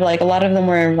were kind of like, a lot of them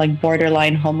were like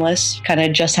borderline homeless, kind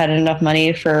of just had enough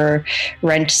money for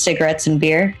rent, cigarettes, and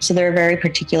beer. So they're a very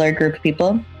particular group of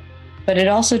people. But it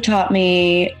also taught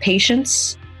me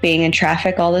patience, being in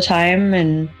traffic all the time.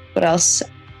 And what else?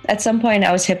 At some point,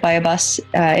 I was hit by a bus.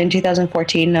 In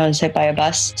 2014, I was hit by a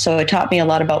bus. So it taught me a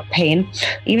lot about pain.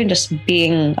 Even just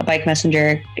being a bike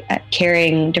messenger,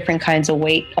 carrying different kinds of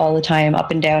weight all the time,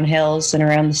 up and down hills and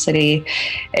around the city.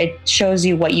 It shows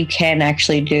you what you can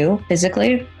actually do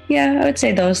physically. Yeah, I would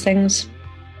say those things.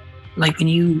 Like when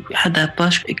you had that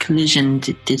bus collision,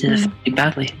 did it affect you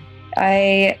badly?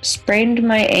 I sprained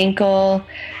my ankle,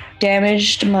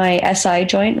 damaged my SI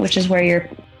joint, which is where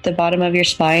the bottom of your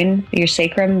spine, your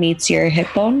sacrum meets your hip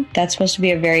bone. That's supposed to be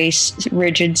a very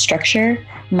rigid structure.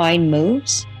 Mine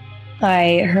moves.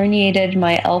 I herniated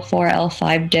my L4,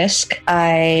 L5 disc.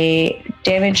 I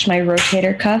damaged my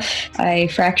rotator cuff. I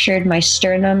fractured my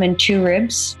sternum and 2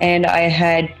 ribs. And I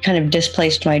had kind of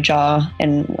displaced my jaw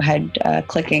and had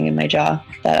clicking in my jaw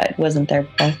that wasn't there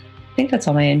before. I think that's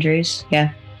all my injuries.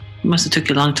 Yeah. It must have took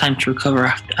you a long time to recover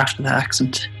after that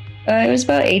accident. It was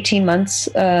about 18 months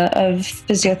of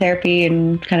physiotherapy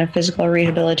and kind of physical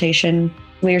rehabilitation.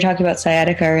 We were talking about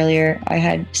sciatica earlier. I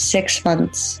had 6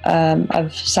 months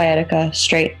of sciatica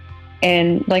straight.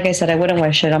 And like I said, I wouldn't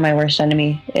wish it on my worst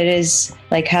enemy. It is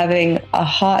like having a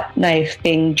hot knife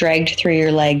being dragged through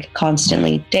your leg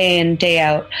constantly, day in, day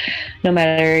out. No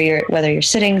matter whether you're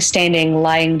sitting, standing,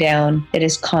 lying down, it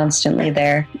is constantly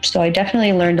there. So I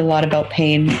definitely learned a lot about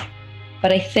pain.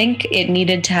 But I think it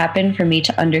needed to happen for me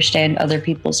to understand other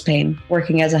people's pain,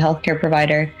 working as a healthcare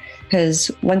provider. Because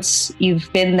once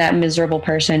you've been that miserable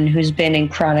person who's been in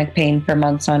chronic pain for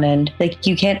months on end, like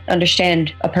you can't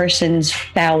understand a person's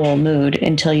foul mood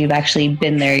until you've actually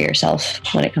been there yourself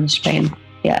when it comes to pain.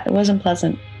 Yeah, it wasn't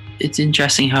pleasant. It's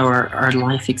interesting how our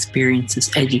life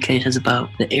experiences educate us about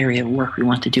the area of work we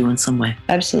want to do in some way.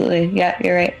 Absolutely. Yeah,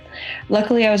 you're right.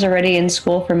 Luckily, I was already in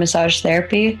school for massage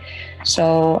therapy.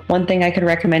 So one thing I could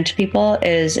recommend to people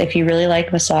is if you really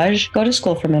like massage, go to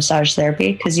school for massage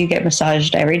therapy because you get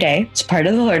massaged every day. It's part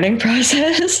of the learning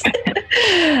process.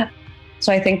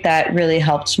 So I think that really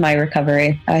helped my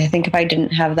recovery. I think if I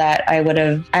didn't have that, I would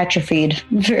have atrophied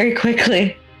very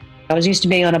quickly. I was used to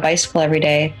being on a bicycle every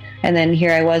day. And then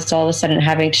here I was all of a sudden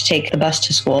having to take the bus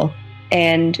to school.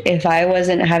 And if I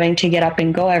wasn't having to get up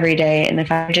and go every day, and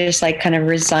if I just like kind of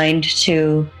resigned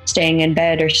to staying in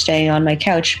bed or staying on my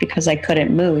couch because I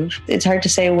couldn't move, it's hard to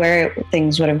say where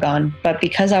things would have gone. But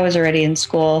because I was already in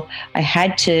school, I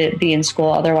had to be in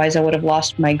school. Otherwise, I would have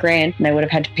lost my grant and I would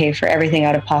have had to pay for everything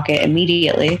out of pocket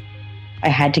immediately. I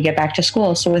had to get back to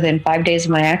school. So within 5 days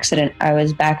of my accident, I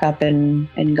was back up and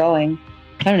going.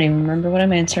 I don't even remember what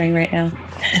I'm answering right now.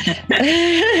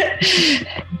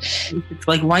 It's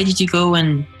like, why did you go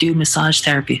and do massage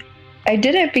therapy? I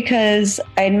did it because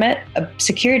I'd met a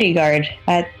security guard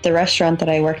at the restaurant that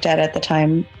I worked at the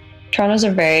time. Toronto's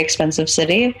a very expensive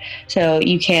city, so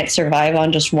you can't survive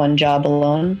on just one job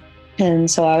alone.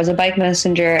 And so I was a bike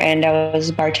messenger and I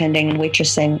was bartending and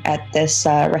waitressing at this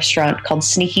restaurant called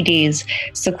Sneaky D's.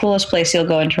 It's the coolest place you'll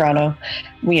go in Toronto.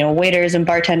 You know, waiters and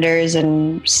bartenders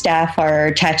and staff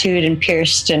are tattooed and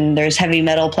pierced, and there's heavy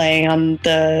metal playing on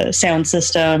the sound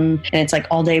system. And it's like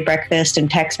all day breakfast and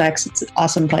Tex-Mex. It's an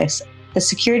awesome place. The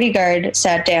security guard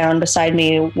sat down beside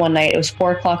me one night. It was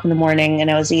 4:00 in the morning and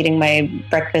I was eating my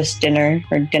dinner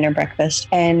breakfast.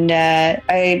 And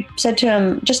I said to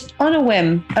him, just on a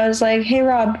whim, I was like, hey,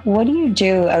 Rob, what do you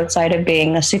do outside of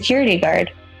being a security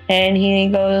guard? And he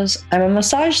goes, I'm a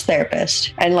massage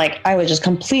therapist. And like, I was just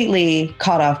completely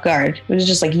caught off guard. It was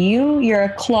just like, you're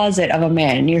a closet of a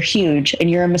man. You're huge and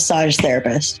you're a massage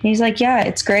therapist. And he's like, yeah,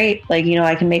 it's great. Like, you know,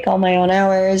 I can make all my own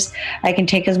hours. I can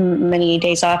take as many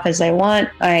days off as I want.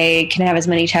 I can have as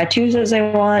many tattoos as I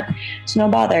want. It's no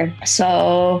bother.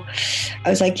 So I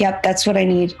was like, yep, that's what I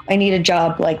need. I need a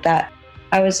job like that.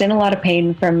 I was in a lot of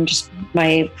pain from just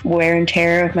my wear and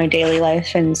tear of my daily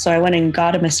life. And so I went and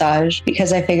got a massage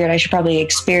because I figured I should probably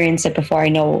experience it before I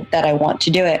know that I want to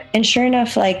do it. And sure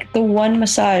enough, like the one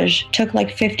massage took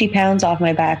like 50 pounds off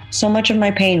my back. So much of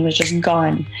my pain was just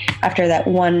gone after that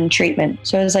one treatment.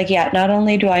 So I was like, yeah, not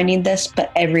only do I need this,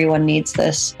 but everyone needs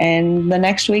this. And the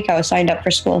next week I was signed up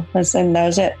for school. And that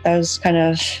was it. That was kind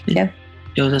of, yeah.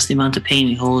 Shows us the amount of pain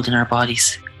we hold in our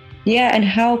bodies. Yeah, and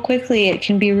how quickly it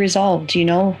can be resolved, you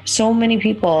know? So many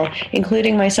people,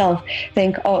 including myself,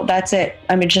 think, oh, that's it.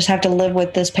 I mean, just have to live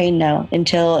with this pain now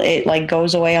until it like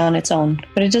goes away on its own.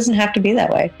 But it doesn't have to be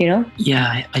that way, you know?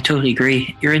 Yeah, I totally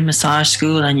agree. You're in massage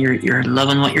school and you're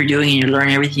loving what you're doing and you're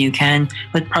learning everything you can.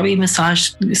 But probably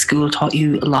massage school taught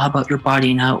you a lot about your body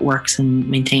and how it works and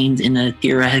maintains in a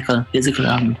theoretical, physical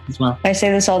element as well. I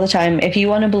say this all the time. If you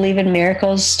want to believe in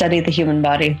miracles, study the human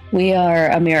body. We are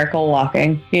a miracle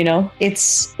walking, you know?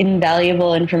 It's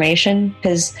invaluable information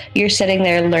because you're sitting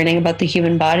there learning about the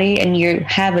human body and you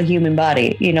have a human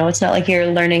body. You know, it's not like you're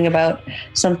learning about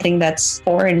something that's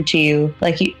foreign to you.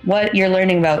 Like what you're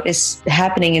learning about is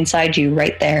happening inside you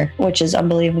right there, which is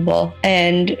unbelievable.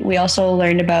 And we also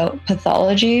learned about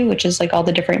pathology, which is like all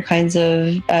the different kinds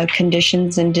of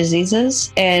conditions and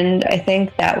diseases. And I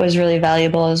think that was really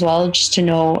valuable as well, just to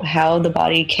know how the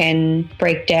body can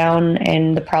break down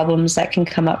and the problems that can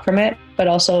come up from it, but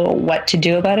also what to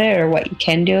do about it or what you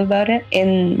can do about it.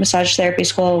 In massage therapy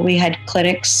school, we had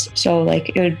clinics. So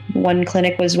like one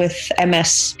clinic was with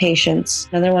MS patients.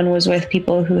 Another one was with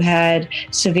people who had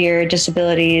severe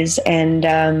disabilities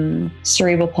and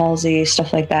cerebral palsy,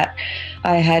 stuff like that.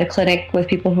 I had a clinic with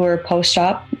people who were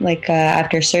post-op, like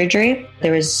after surgery.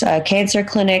 There was a cancer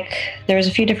clinic. There was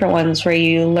a few different ones where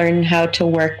you learn how to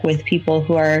work with people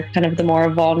who are kind of the more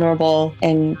vulnerable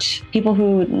and people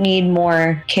who need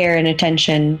more care and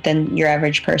attention than your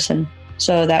average person.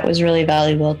 So that was really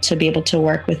valuable to be able to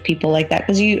work with people like that,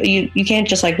 because you can't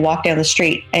just like walk down the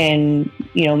street and,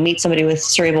 you know, meet somebody with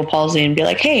cerebral palsy and be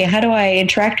like, hey, how do I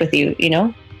interact with you, you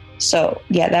know? So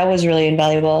yeah, that was really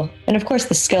invaluable. And of course,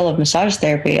 the skill of massage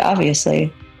therapy,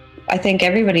 obviously. I think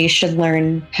everybody should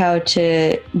learn how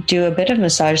to do a bit of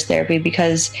massage therapy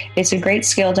because it's a great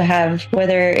skill to have,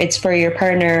 whether it's for your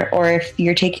partner or if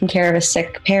you're taking care of a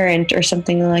sick parent or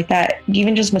something like that.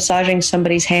 Even just massaging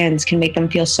somebody's hands can make them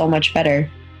feel so much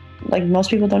better. Like most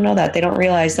people don't know that. They don't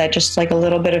realize that just like a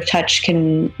little bit of touch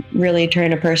can really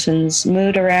turn a person's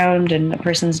mood around and a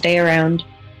person's day around.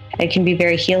 It can be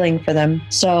very healing for them.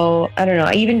 So I don't know,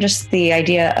 even just the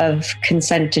idea of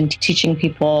consent and teaching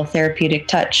people therapeutic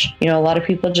touch. You know, a lot of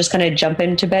people just kind of jump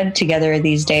into bed together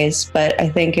these days, but I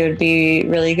think it would be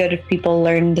really good if people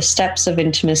learned the steps of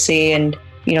intimacy and,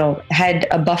 you know, had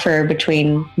a buffer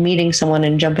between meeting someone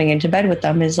and jumping into bed with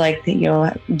them. Is like, you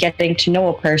know, getting to know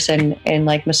a person, and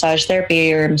like massage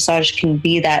therapy or massage can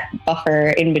be that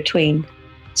buffer in between.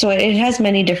 So it has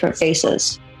many different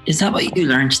faces. Is that what you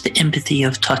learned, the empathy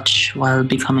of touch while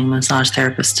becoming a massage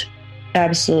therapist?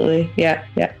 Absolutely. Yeah.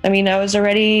 I mean, I was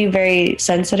already very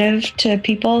sensitive to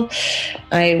people.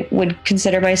 I would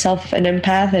consider myself an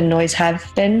empath and always have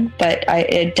been, but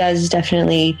it does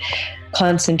definitely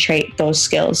concentrate those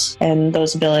skills and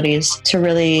those abilities to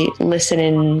really listen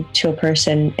in to a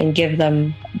person and give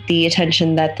them the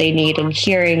attention that they need, and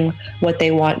hearing what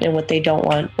they want and what they don't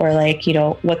want, or like, you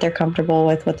know, what they're comfortable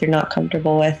with, what they're not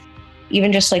comfortable with.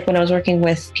 Even just like when I was working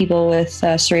with people with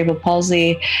cerebral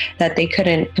palsy that they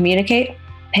couldn't communicate,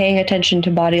 paying attention to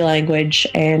body language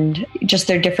and just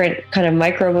their different kind of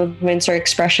micro movements or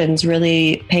expressions,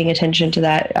 really paying attention to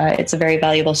that. It's a very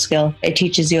valuable skill. It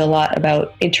teaches you a lot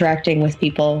about interacting with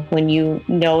people. When you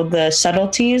know the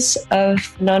subtleties of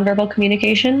nonverbal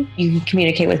communication, you can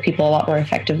communicate with people a lot more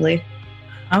effectively.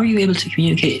 How are you able to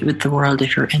communicate with the world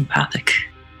if you're empathic?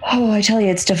 Oh, I tell you,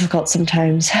 it's difficult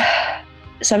sometimes.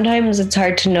 Sometimes it's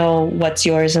hard to know what's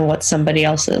yours and what's somebody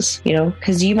else's, you know,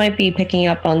 because you might be picking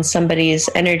up on somebody's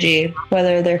energy,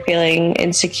 whether they're feeling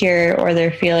insecure or they're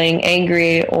feeling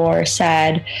angry or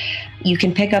sad. You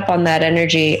can pick up on that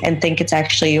energy and think it's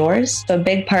actually yours. So a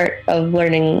big part of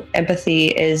learning empathy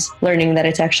is learning that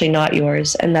it's actually not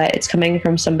yours and that it's coming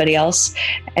from somebody else.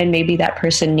 And maybe that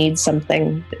person needs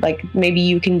something, like maybe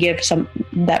you can give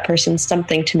that person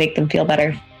something to make them feel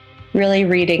better. Really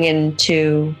reading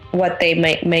into what they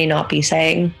may not be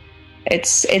saying.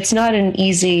 It's not an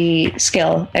easy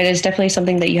skill, and it's definitely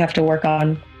something that you have to work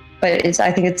on. But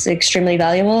I think it's extremely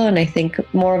valuable, and I think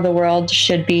more of the world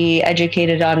should be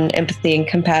educated on empathy and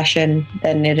compassion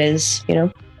than it is, you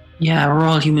know? Yeah, we're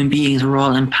all human beings. We're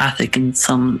all empathic in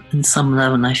some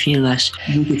level, and I feel that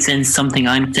you could sense something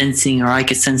I'm sensing, or I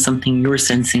could sense something you're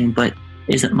sensing, but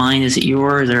is it mine? Is it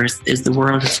yours? Or is the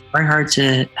world? It's very hard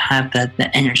to have that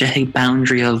energetic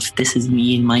boundary of this is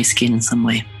me in my skin in some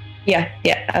way. Yeah,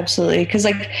 absolutely. Because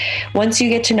like once you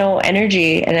get to know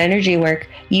energy and energy work,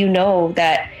 you know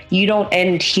that you don't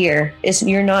end here.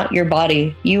 You're not your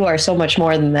body. You are so much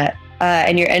more than that.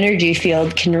 And your energy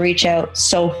field can reach out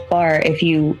so far if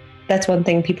you that's one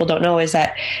thing people don't know, is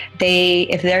that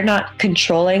if they're not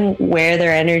controlling where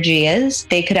their energy is,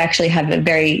 they could actually have it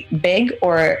very big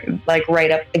or like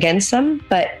right up against them.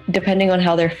 But depending on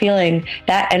how they're feeling,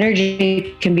 that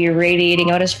energy can be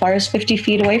radiating out as far as 50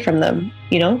 feet away from them.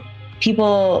 You know,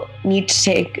 people need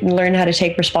to learn how to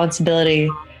take responsibility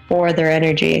for their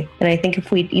energy. And I think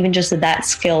if we even just that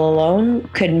skill alone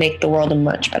could make the world a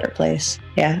much better place.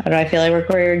 Yeah, I don't know, I feel like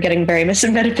we're getting very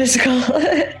metaphysical.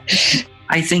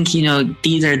 I think, you know,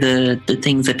 these are the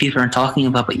things that people aren't talking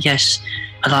about. But yes,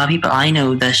 a lot of people I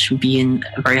know that should be in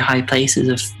very high places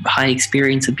of high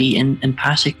experience would be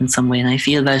empathic in some way. And I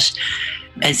feel that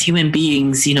as human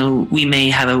beings, you know, we may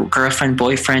have a girlfriend,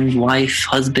 boyfriend, wife,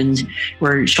 husband.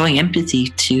 We're showing empathy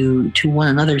to one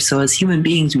another. So as human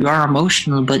beings, we are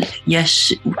emotional. But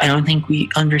yes, I don't think we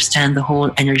understand the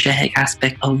whole energetic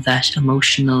aspect of that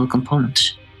emotional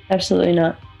component. Absolutely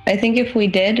not. I think if we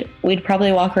did, we'd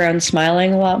probably walk around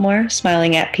smiling a lot more,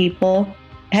 smiling at people.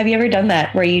 Have you ever done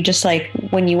that where you just like,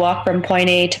 when you walk from point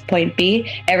A to point B,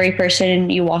 every person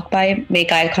you walk by,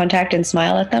 make eye contact and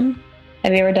smile at them?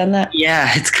 Have you ever done that?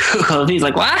 Yeah, it's cool. He's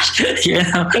like, what? You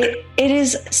know? It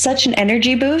is such an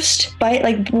energy boost. By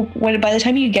the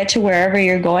time you get to wherever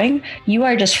you're going, you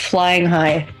are just flying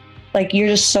high. Like, you're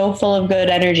just so full of good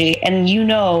energy, and you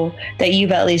know that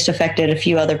you've at least affected a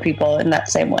few other people in that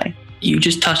same way. You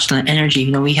just touched on energy.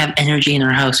 You know, we have energy in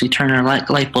our house. We turn our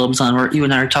light bulbs on, or you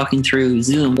and I are talking through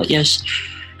Zoom. But yes,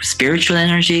 spiritual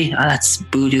energy, that's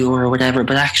voodoo or whatever.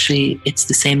 But actually, it's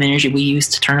the same energy we use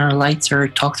to turn on our lights or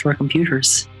talk through our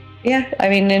computers. Yeah, I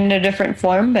mean, in a different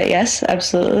form, but yes,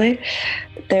 absolutely.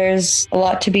 There's a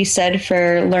lot to be said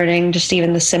for learning just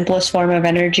even the simplest form of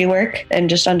energy work and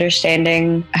just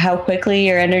understanding how quickly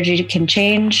your energy can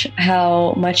change,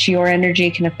 how much your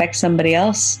energy can affect somebody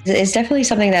else. It's definitely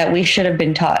something that we should have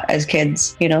been taught as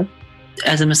kids, you know?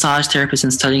 As a massage therapist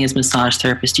and studying as a massage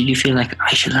therapist, did you feel like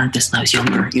I should learn this when I was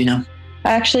younger, you know?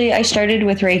 Actually, I started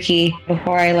with Reiki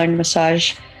before I learned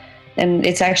massage. And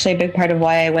it's actually a big part of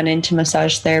why I went into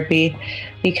massage therapy,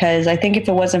 because I think if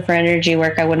it wasn't for energy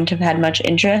work, I wouldn't have had much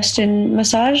interest in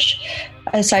massage,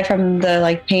 aside from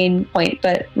the pain point.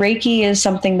 But Reiki is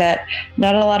something that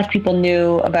not a lot of people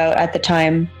knew about at the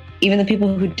time. Even the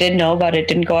people who did know about it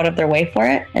didn't go out of their way for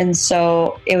it. And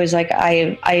so it was like,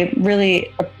 I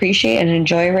really appreciate and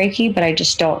enjoy Reiki, but I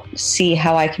just don't see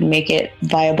how I can make it a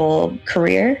viable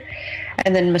career.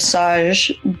 And then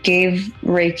massage gave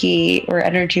Reiki or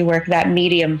energy work that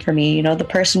medium for me. You know, the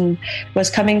person was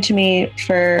coming to me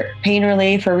for pain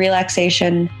relief or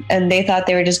relaxation, and they thought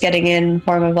they were just getting in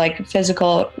form of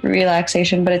physical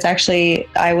relaxation, but it's actually,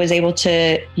 I was able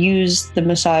to use the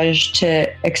massage to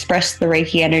express the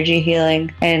Reiki energy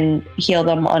healing and heal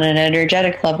them on an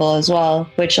energetic level as well,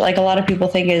 which a lot of people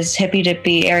think is hippy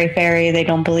dippy, airy fairy. They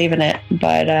don't believe in it.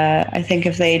 But I think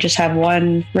if they just have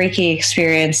one Reiki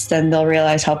experience, then they'll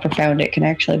realize how profound it can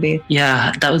actually be.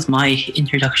 Yeah, that was my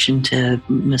introduction to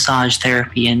massage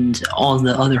therapy and all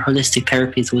the other holistic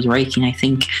therapies was Reiki. And I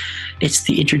think it's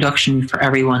the introduction for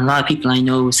everyone. A lot of people I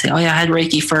know say, oh yeah, I had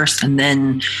Reiki first, and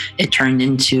then it turned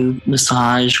into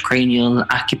massage, cranial,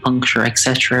 acupuncture,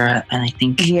 etc. And I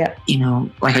think, you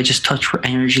know, I just touch for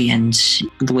energy, and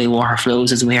the way water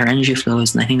flows is the way our energy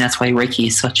flows. And I think that's why Reiki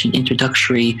is such an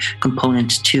introductory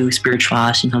component to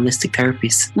spirituality and holistic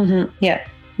therapies. Mm-hmm. Yeah.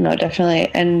 No,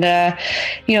 definitely. And,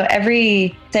 you know,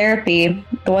 every therapy,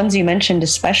 the ones you mentioned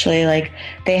especially,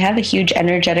 they have a huge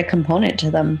energetic component to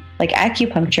them. Like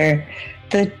acupuncture,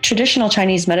 the traditional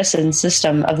Chinese medicine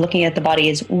system of looking at the body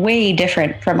is way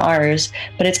different from ours,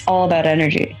 but it's all about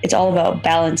energy. It's all about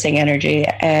balancing energy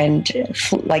and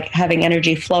having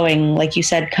energy flowing, like you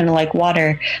said, kind of like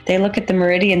water. They look at the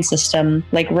meridian system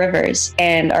like rivers,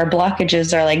 and our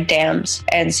blockages are like dams.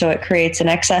 And so it creates an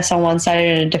excess on one side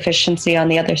and a deficiency on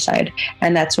the other side.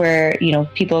 And that's where, you know,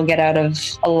 people get out of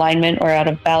alignment or out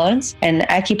of balance. And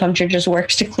acupuncture just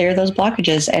works to clear those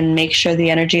blockages and make sure the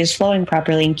energy is flowing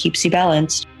properly and keeps you balanced.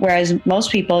 Whereas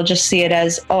most people just see it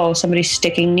as, oh, somebody's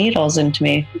sticking needles into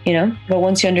me, you know? But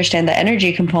once you understand the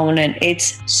energy component,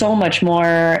 it's so much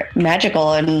more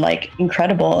magical and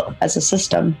incredible as a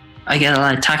system. I get a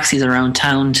lot of taxis around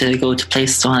town to go to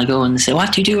places when I go, and they say,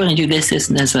 what do you do when I do this,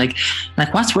 and this? Like,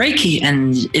 what's Reiki?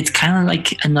 And it's kind of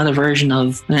like another version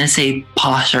of, I'm going to say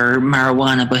pot or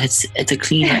marijuana, but it's a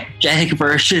clean, energetic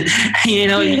version, you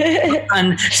know,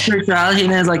 and spirituality.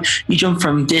 And it's you jump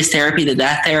from this therapy to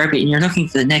that therapy, and you're looking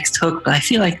for the next hook. But I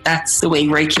feel like that's the way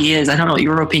Reiki is. I don't know what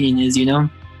your opinion is, you know?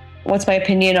 What's my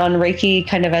opinion on Reiki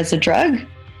kind of as a drug?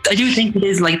 I do think it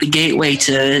is the gateway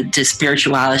to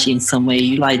spirituality in some way.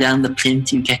 You lie down the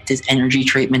plinth, you get this energy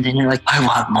treatment, and you're like, I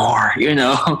want more, you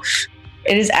know?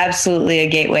 It is absolutely a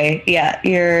gateway. Yeah,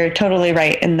 you're totally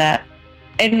right in that.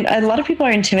 And a lot of people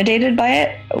are intimidated by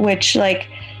it, which, like,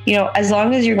 you know, as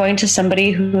long as you're going to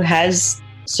somebody who has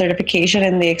certification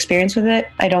and the experience with it,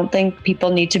 I don't think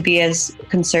people need to be as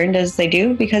concerned as they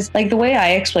do. Because, like, the way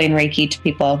I explain Reiki to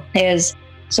people is,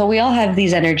 so we all have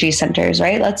these energy centers,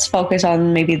 right? Let's focus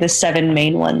on maybe the 7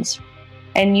 main ones.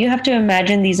 And you have to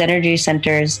imagine these energy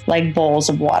centers like bowls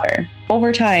of water.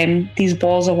 Over time, these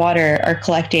bowls of water are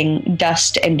collecting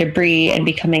dust and debris and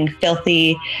becoming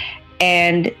filthy.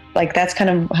 And like, that's kind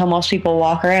of how most people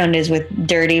walk around, is with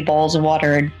dirty bowls of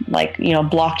water, like, you know,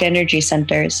 blocked energy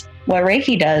centers. What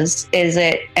Reiki does is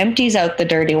it empties out the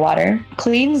dirty water,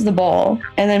 cleans the bowl,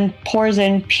 and then pours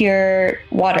in pure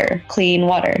water, clean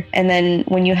water. And then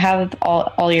when you have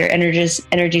all your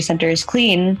energy centers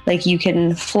clean, like, you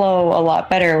can flow a lot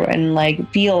better and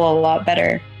like feel a lot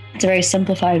better. It's a very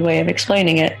simplified way of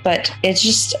explaining it, but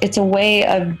it's a way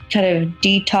of kind of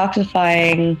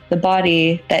detoxifying the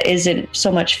body that isn't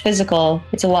so much physical.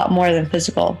 It's a lot more than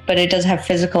physical, but it does have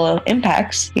physical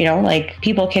impacts. You know, like,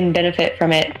 people can benefit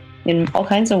from it in all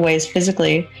kinds of ways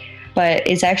physically, but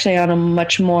it's actually on a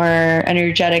much more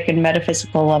energetic and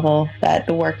metaphysical level that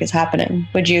the work is happening.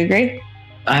 Would you agree?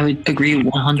 I would agree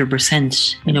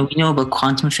 100%. You know, we know about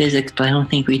quantum physics, but I don't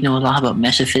think we know a lot about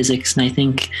metaphysics. And I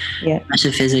think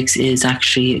metaphysics is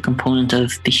actually a component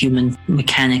of the human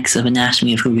mechanics of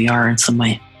anatomy of who we are in some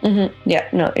way. Mm-hmm. Yeah,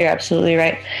 no, you're absolutely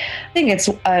right. I think it's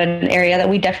an area that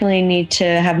we definitely need to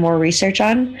have more research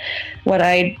on. What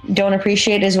I don't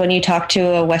appreciate is when you talk to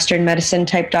a Western medicine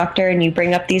type doctor and you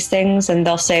bring up these things and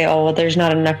they'll say, oh, well, there's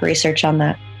not enough research on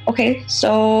that. Okay,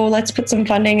 so let's put some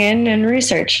funding in and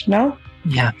research, no?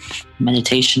 Yeah,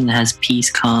 meditation has peace,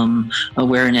 calm,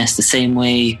 awareness, the same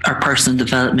way our personal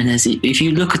development is. If you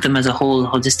look at them as a whole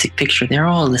holistic picture, they're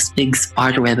all this big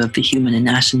spiderweb of the human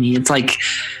anatomy. It's like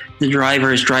the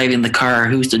driver is driving the car.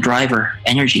 Who's the driver?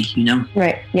 Energy, you know?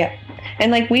 Right, yeah.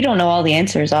 And like, we don't know all the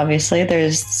answers, obviously.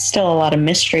 There's still a lot of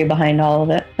mystery behind all of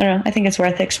it. I don't know. I think it's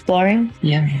worth exploring.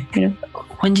 Yeah. You know?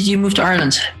 When did you move to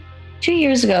Ireland? 2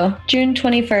 years ago, June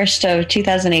 21st of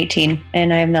 2018.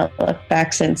 And I have not looked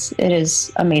back since. It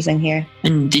is amazing here.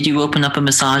 And did you open up a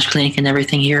massage clinic and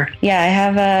everything here? Yeah, I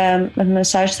have a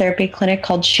massage therapy clinic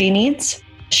called She Needs.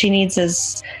 She Needs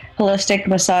is holistic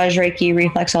massage, Reiki,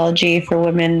 reflexology for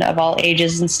women of all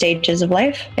ages and stages of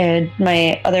life. And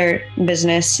my other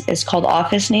business is called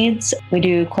Office Needs. We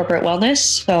do corporate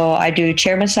wellness. So I do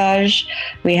chair massage.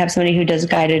 We have somebody who does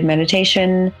guided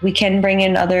meditation. We can bring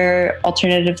in other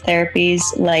alternative therapies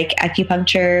like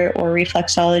acupuncture or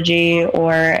reflexology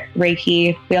or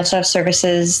Reiki. We also have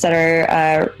services that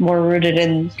are more rooted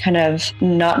in kind of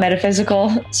not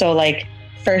metaphysical. So like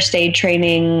first aid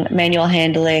training, manual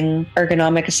handling,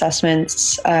 ergonomic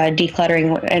assessments,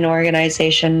 decluttering and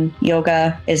organization.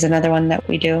 Yoga is another one that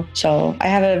we do. So I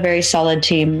have a very solid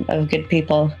team of good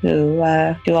people who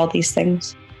do all these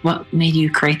things. What made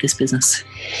you create this business?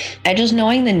 I just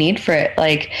knowing the need for it.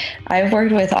 Like, I've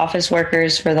worked with office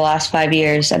workers for the last 5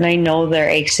 years and I know their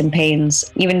aches and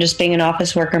pains, even just being an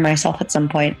office worker myself at some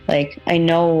point. Like, I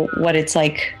know what it's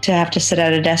like to have to sit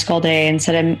at a desk all day and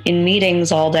sit in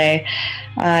meetings all day.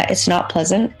 It's not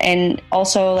pleasant. And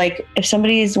also, like, if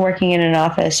somebody is working in an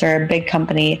office or a big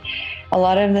company, a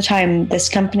lot of the time, this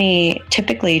company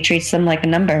typically treats them like a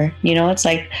number. You know, it's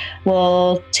like,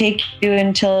 we'll take you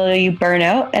until you burn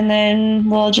out and then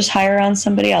we'll just hire on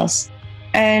somebody else.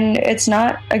 And it's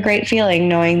not a great feeling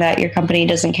knowing that your company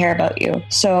doesn't care about you.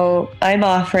 So I'm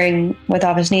offering, with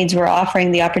Office Needs, we're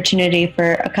offering the opportunity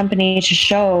for a company to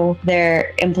show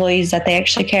their employees that they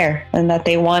actually care and that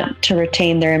they want to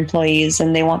retain their employees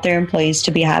and they want their employees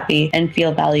to be happy and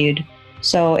feel valued.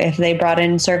 So if they brought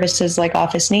in services like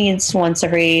Office Needs once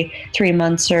every 3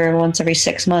 months or once every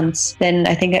 6 months, then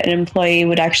I think an employee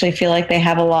would actually feel like they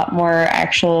have a lot more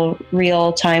actual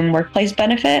real-time workplace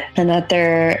benefit and that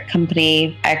their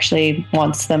company actually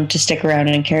wants them to stick around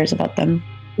and cares about them.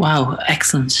 Wow,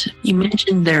 excellent. You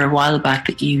mentioned there a while back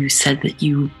that you said that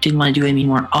you didn't want to do any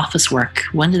more office work.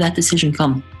 When did that decision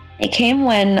come? It came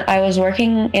when I was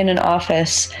working in an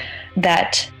office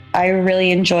that I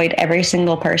really enjoyed every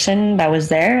single person that was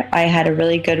there. I had a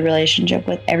really good relationship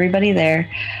with everybody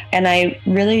there. And I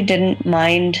really didn't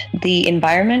mind the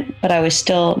environment, but I was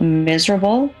still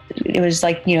miserable. It was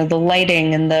like, you know, the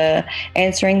lighting and the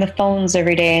answering the phones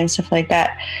every day and stuff like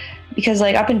that. Because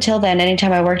like up until then,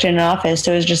 anytime I worked in an office,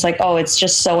 it was just like, oh, it's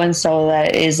just so-and-so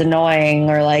that is annoying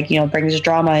or like, you know, brings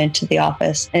drama into the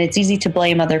office. And it's easy to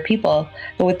blame other people.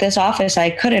 But with this office, I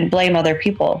couldn't blame other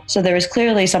people. So there was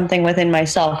clearly something within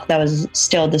myself that was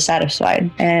still dissatisfied.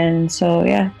 And so,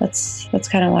 yeah, that's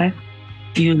kind of why.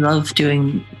 You love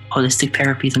doing holistic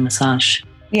therapies and massage.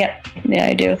 Yeah,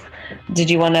 I do. Did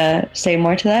you want to say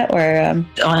more to that, or? I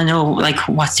want to know, like,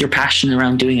 what's your passion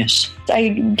around doing it? I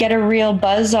get a real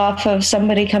buzz off of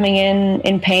somebody coming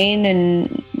in pain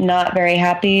and not very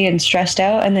happy and stressed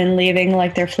out, and then leaving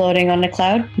like they're floating on a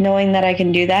cloud. Knowing that I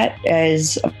can do that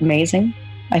is amazing.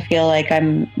 I feel like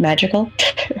I'm magical.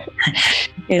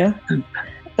 You know?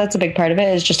 That's a big part of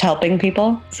it, is just helping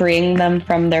people, freeing them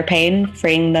from their pain,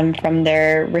 freeing them from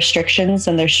their restrictions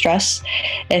and their stress,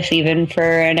 if even for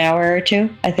an hour or two.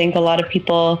 I think a lot of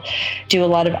people do a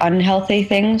lot of unhealthy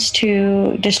things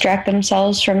to distract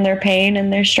themselves from their pain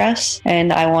and their stress.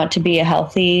 And I want to be a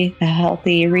healthy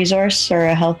resource, or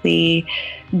a healthy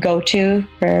go-to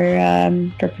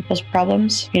for people's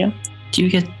problems, you know? Do you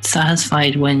get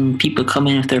satisfied when people come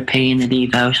in with their pain and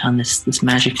leave out on this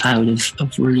magic cloud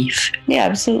of relief? Yeah,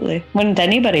 absolutely. Wouldn't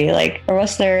anybody, like, or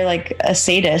else they're like a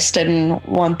sadist and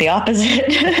want the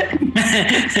opposite.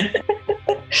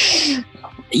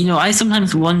 You know, I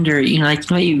sometimes wonder, you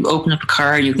open up a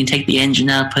car, you can take the engine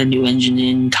out, put a new engine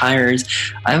in, tires.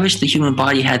 I wish the human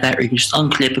body had that, where you can just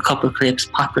unclip a couple of clips,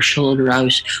 pop your shoulder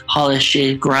out, polish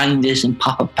it, grind it, and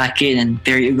pop it back in, and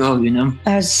there you go, you know?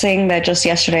 I was saying that just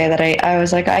yesterday, that I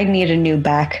was like, I need a new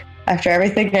back. After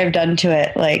everything I've done to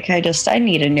it, like, I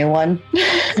need a new one.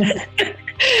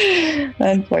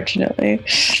 Unfortunately.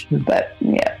 But,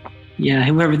 yeah. Yeah,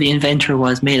 whoever the inventor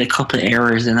was made a couple of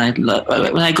errors, and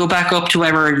when I go back up to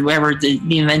whoever the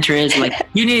inventor is, like,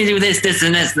 you need to do this,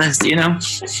 and this, you know?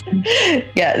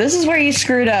 Yeah, this is where you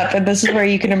screwed up, and this is where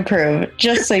you can improve,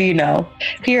 just so you know.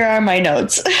 Here are my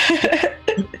notes.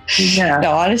 Yeah.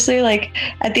 No, honestly, like,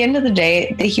 at the end of the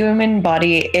day, the human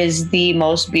body is the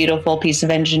most beautiful piece of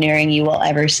engineering you will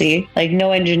ever see. Like,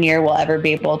 no engineer will ever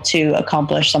be able to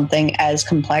accomplish something as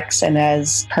complex and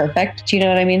as perfect. Do you know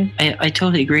what I mean? I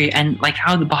totally agree. And like,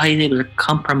 how the body is able to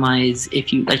compromise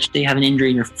if you, like, they have an injury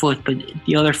in your foot, but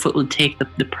the other foot will take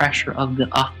the pressure off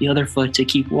the other foot to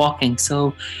keep walking.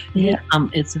 So yeah,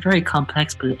 it's a very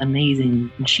complex but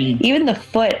amazing machine. Even the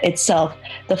foot itself,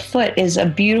 the foot is a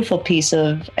beautiful piece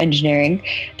of engineering.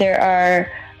 There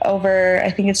are over,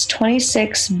 I think it's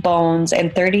 26 bones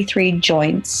and 33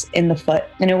 joints in the foot,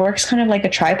 and it works kind of like a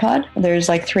tripod. There's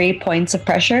like 3 points of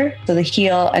pressure, so the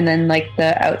heel, and then like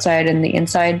the outside and the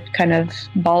inside kind of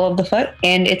ball of the foot,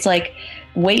 and it's like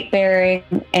weight bearing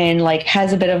and like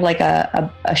has a bit of like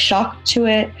a shock to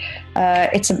it.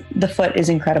 The foot is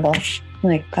incredible.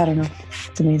 Like, I don't know,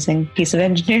 it's an amazing piece of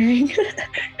engineering.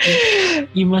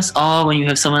 You must all, when you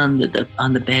have someone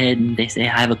on the bed and they say,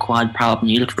 I have a quad problem,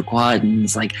 you look at the quad and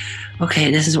it's like, okay,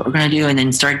 this is what we're going to do. And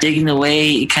then start digging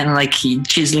away, kind of like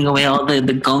chiseling away all the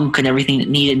gunk and everything that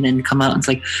needed, and then come out and it's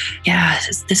like, yeah,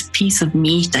 it's this piece of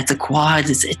meat that's a quad.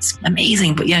 It's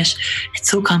amazing, but yes,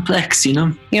 it's so complex, you know?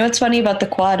 You know what's funny about the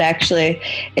quad, actually,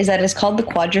 is that it's called the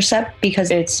quadricep because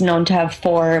it's known to have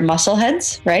 4 muscle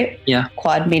heads, right? Yeah.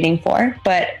 Quad meaning 4.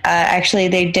 But actually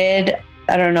they did,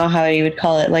 I don't know how you would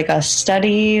call it, like a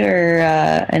study or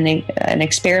an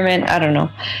experiment. I don't know.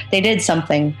 They did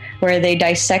something where they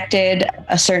dissected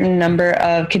a certain number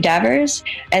of cadavers,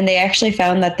 and they actually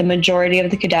found that the majority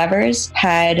of the cadavers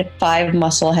had 5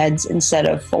 muscle heads instead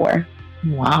of 4.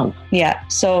 Wow. Yeah.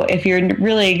 So if you're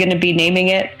really going to be naming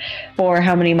it for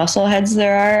how many muscle heads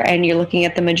there are, and you're looking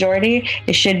at the majority,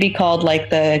 it should be called like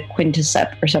the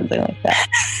quintuplets or something like that.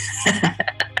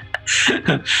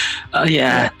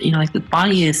 Yeah, you know, like, the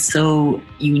body is so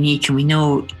unique, and we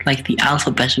know like the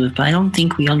alphabet of it, but I don't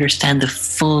think we understand the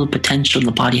full potential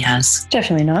the body has.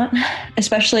 Definitely not,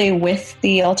 especially with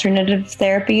the alternative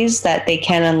therapies, that they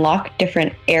can unlock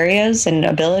different areas and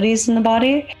abilities in the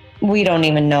body. We don't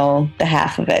even know the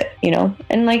half of it, you know?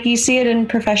 And like, you see it in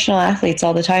professional athletes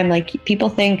all the time. Like, people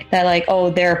think that like, oh,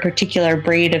 they're a particular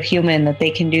breed of human, that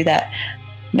they can do that.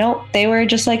 No, they were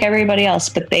just like everybody else,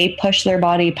 but they pushed their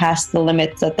body past the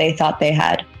limits that they thought they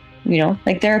had. You know,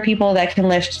 like, there are people that can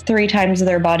lift 3 times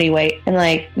their body weight, and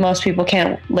like, most people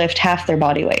can't lift half their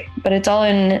body weight. But it's all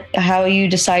in how you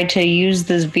decide to use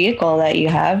this vehicle that you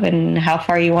have and how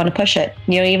far you want to push it.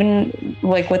 You know, even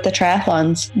like with the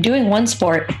triathlons, doing one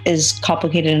sport is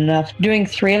complicated enough. Doing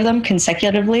 3 of them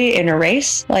consecutively in a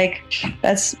race, like,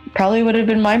 that's probably would have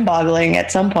been mind-boggling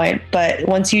at some point. But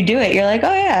once you do it, you're like,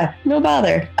 oh yeah, no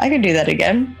bother, I can do that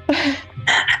again.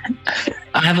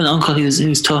 I have an uncle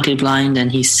who's totally blind,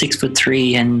 and he's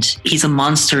 6'3", and he's a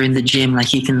monster in the gym. Like,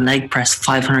 he can leg press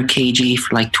 500 kg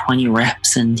for like 20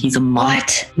 reps, and he's a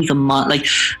What? He's a like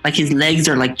his legs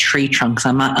are like tree trunks.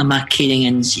 I'm not kidding.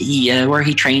 And he where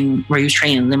he was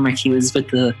training in Limerick, he was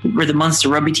with where the Munster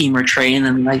rugby team were training,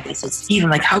 and like they said, Stephen,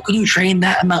 like, how could you train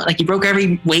that amount? Like, he broke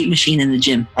every weight machine in the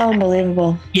gym.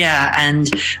 Unbelievable. Yeah, and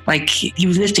like he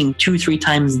was lifting 2-3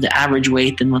 times the average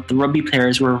weight than what the rugby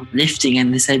players were lifting,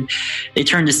 and they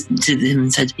turned to him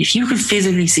and said, if you could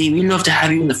physically see, we'd love to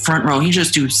have you in the front row. You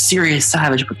just do serious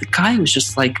savage. But the guy was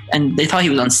just like, and they thought he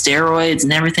was on steroids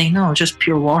and everything. No, just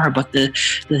pure water. But the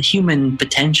human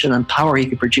potential and power he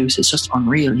could produce is just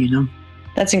unreal, you know.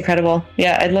 That's incredible.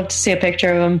 Yeah, I'd love to see a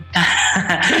picture of him.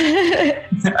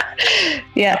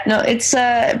 Yeah, no, it's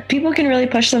people can really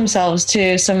push themselves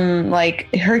to some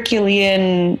like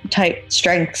Herculean type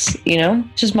strengths, you know?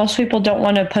 Just most people don't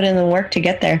want to put in the work to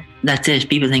get there. That's it.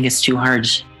 People think it's too hard.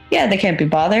 Yeah, they can't be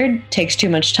bothered. Takes too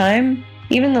much time.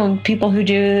 Even the people who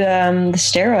do the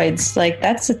steroids, like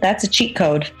that's a cheat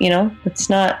code, you know? It's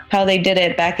not how they did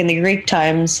it back in the Greek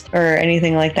times or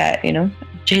anything like that, you know?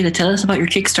 Jayla, tell us about your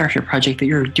Kickstarter project that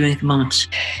you're doing at the moment.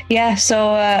 Yeah,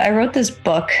 so I wrote this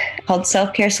book called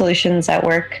Self-Care Solutions at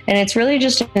Work, and it's really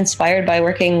just inspired by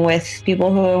working with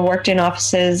people who have worked in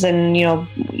offices and, you know,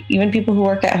 even people who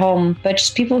work at home, but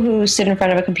just people who sit in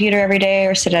front of a computer every day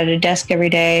or sit at a desk every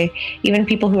day, even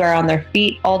people who are on their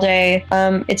feet all day.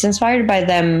 It's inspired by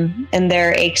them and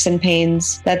their aches and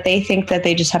pains that they think that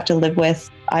they just have to live with.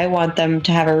 I want them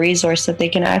to have a resource that they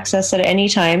can access at any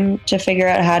time to figure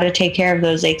out how to take care of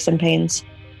those aches and pains.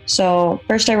 So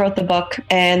first I wrote the book,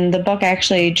 and the book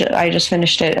actually, I just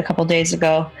finished it a couple days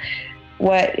ago.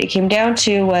 What it came down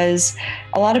to was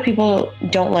a lot of people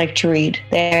don't like to read.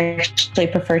 They actually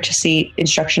prefer to see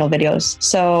instructional videos.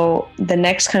 So the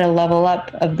next kind of level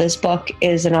up of this book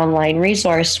is an online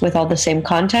resource with all the same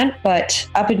content. But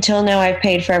up until now, I've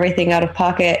paid for everything out of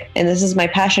pocket, and this is my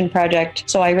passion project.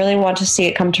 So I really want to see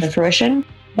it come to fruition.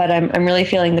 But I'm really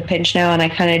feeling the pinch now, and I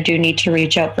kind of do need to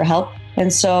reach out for help.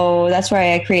 And so that's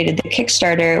why I created the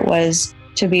Kickstarter, was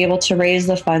to be able to raise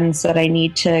the funds that I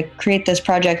need to create this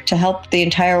project to help the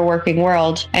entire working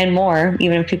world and more.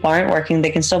 Even if people aren't working, they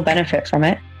can still benefit from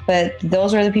it. But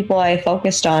those are the people I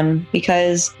focused on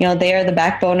because, you know, they are the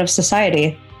backbone of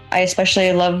society. I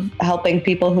especially love helping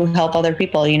people who help other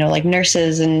people, you know, like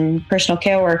nurses and personal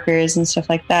care workers and stuff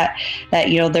like that,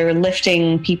 you know, they're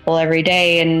lifting people every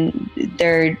day and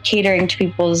they're catering to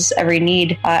people's every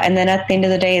need. And then at the end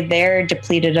of the day, they're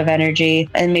depleted of energy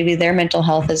and maybe their mental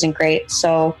health isn't great.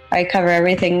 So I cover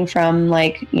everything from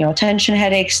like, you know, tension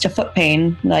headaches to foot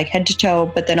pain, like head to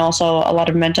toe, but then also a lot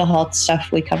of mental health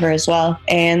stuff we cover as well.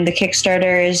 And the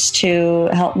Kickstarter is to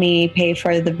help me pay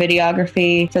for the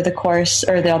videography for the course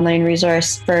or the online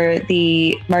resource, for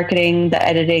the marketing, the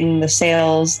editing, the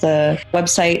sales, the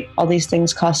website. All these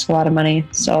things cost a lot of money.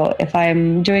 So if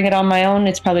I'm doing it on my own,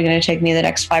 it's probably going to take me the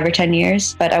next 5 or 10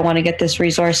 years, but I want to get this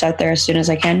resource out there as soon as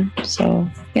I can. So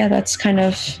yeah, that's kind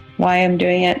of why I'm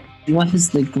doing it. What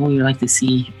is the goal you like to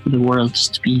see for the world?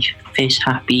 Just to be fit,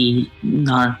 happy,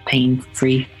 not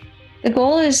pain-free? The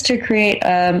goal is to create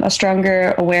a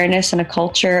stronger awareness and a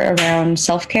culture around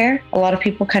self-care. A lot of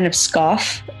people kind of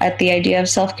scoff at the idea of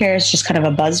self-care. It's just kind of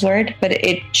a buzzword, but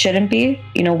it shouldn't be.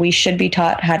 You know, we should be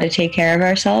taught how to take care of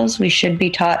ourselves. We should be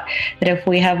taught that if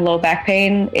we have low back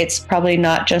pain, it's probably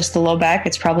not just the low back.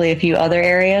 It's probably a few other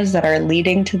areas that are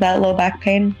leading to that low back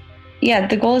pain. Yeah,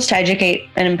 the goal is to educate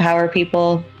and empower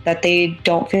people that they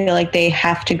don't feel like they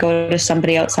have to go to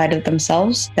somebody outside of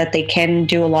themselves, that they can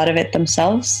do a lot of it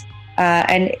themselves.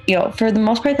 And, you know, for the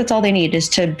most part, that's all they need is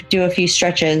to do a few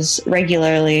stretches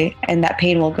regularly and that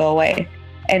pain will go away.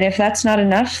 And if that's not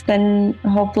enough, then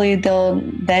hopefully they'll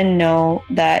then know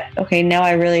that, okay, now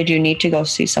I really do need to go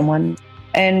see someone.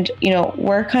 And, you know,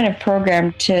 we're kind of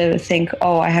programmed to think,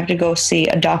 oh, I have to go see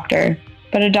a doctor.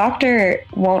 But a doctor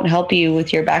won't help you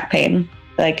with your back pain.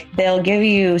 Like, they'll give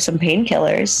you some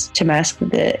painkillers to mask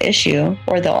the issue,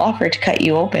 or they'll offer to cut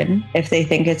you open if they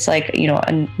think it's like, you know,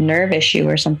 a nerve issue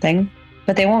or something.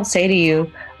 But they won't say to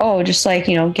you, oh, just like,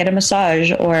 you know, get a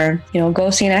massage or, you know, go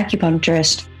see an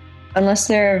acupuncturist. Unless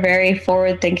they're a very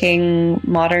forward-thinking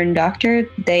modern doctor,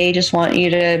 they just want you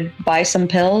to buy some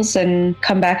pills and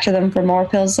come back to them for more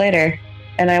pills later.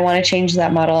 And I want to change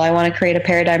that model. I want to create a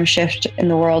paradigm shift in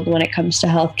the world when it comes to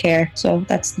healthcare. So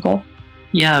that's the goal.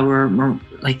 Yeah, we're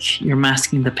like, you're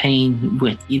masking the pain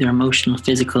with either emotional,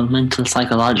 physical, mental,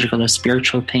 psychological, or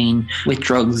spiritual pain with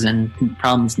drugs, and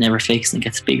problems never fix, and it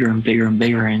gets bigger and bigger and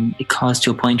bigger, and it causes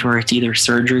to a point where it's either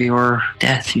surgery or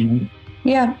death, you know.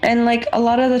 Yeah. And like a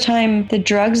lot of the time, the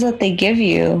drugs that they give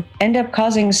you end up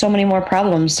causing so many more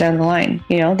problems down the line.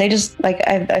 You know, they just like,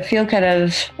 I feel kind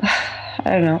of,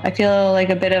 I don't know, I feel like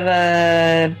a bit of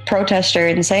a protester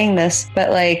in saying this,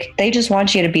 but like they just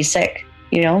want you to be sick.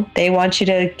 You know, they want you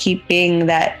to keep being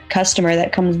that customer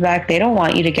that comes back. They don't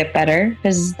want you to get better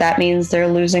because that means they're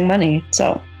losing money.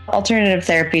 So alternative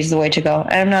therapy is the way to go.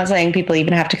 And I'm not saying people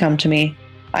even have to come to me.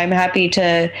 I'm happy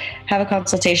to have a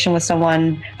consultation with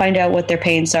someone, find out what their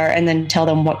pains are, and then tell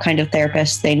them what kind of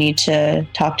therapist they need to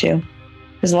talk to.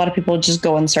 Because a lot of people just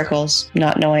go in circles,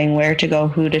 not knowing where to go,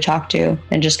 who to talk to,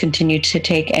 and just continue to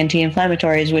take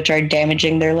anti-inflammatories, which are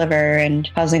damaging their liver and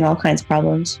causing all kinds of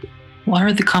problems. What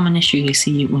are the common issues you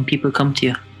see when people come to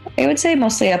you? I would say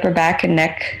mostly upper back and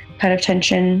neck kind of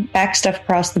tension, back stuff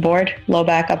across the board, low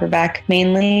back, upper back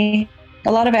mainly.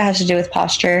 A lot of it has to do with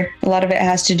posture. A lot of it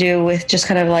has to do with just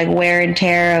kind of like wear and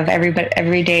tear of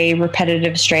everyday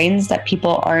repetitive strains that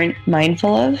people aren't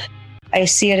mindful of. I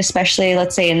see it especially,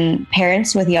 let's say, in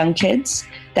parents with young kids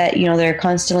that, you know, they're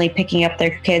constantly picking up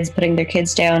their kids, putting their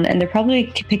kids down, and they're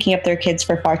probably picking up their kids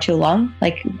for far too long.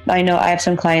 Like, I know I have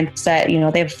some clients that, you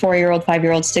know, they have 4-year-old,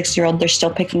 5-year-old, 6-year-old, they're still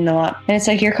picking them up. And it's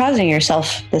like, you're causing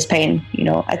yourself this pain. You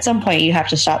know, at some point you have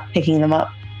to stop picking them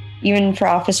up. Even for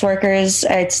office workers,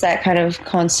 it's that kind of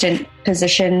constant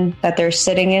position that they're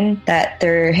sitting in, that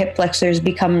their hip flexors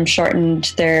become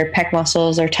shortened, their pec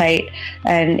muscles are tight,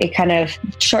 and it kind of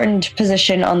shortened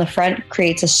position on the front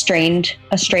creates a strain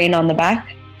on the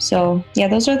back. So yeah,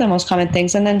 those are the most common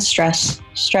things. And then stress.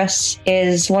 Stress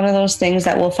is one of those things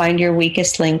that will find your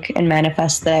weakest link and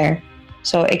manifest there.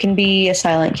 So it can be a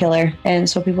silent killer. And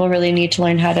so people really need to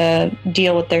learn how to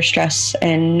deal with their stress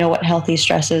and know what healthy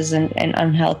stress is and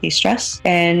unhealthy stress,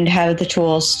 and have the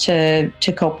tools to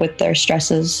cope with their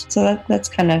stresses. So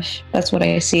that's what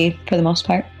I see for the most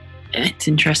part. It's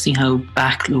interesting how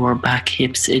back, lower back,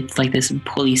 hips, it's like this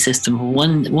pulley system.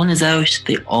 One is out,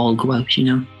 they all go out, you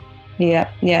know? Yeah,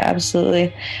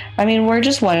 absolutely. I mean, we're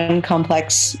just one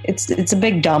complex. It's a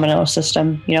big domino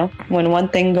system, you know. When one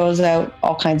thing goes out,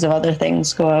 all kinds of other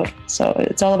things go out. So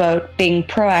it's all about being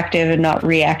proactive and not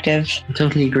reactive. I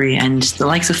totally agree. And the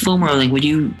likes of foam rolling, would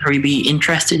you be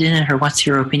interested in it, or what's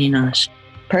your opinion on it?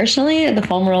 Personally, the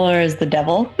foam roller is the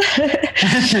devil.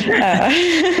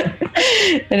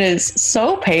 It is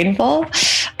so painful.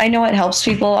 I know it helps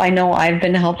people. I know I've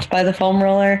been helped by the foam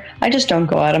roller. I just don't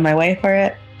go out of my way for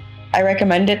it. I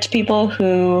recommend it to people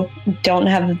who don't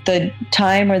have the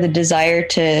time or the desire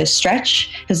to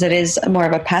stretch, because it is more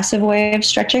of a passive way of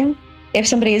stretching. If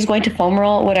somebody is going to foam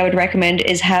roll, what I would recommend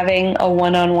is having a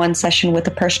one-on-one session with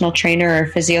a personal trainer or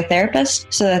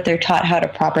physiotherapist so that they're taught how to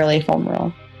properly foam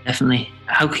roll. Definitely.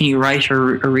 How can you write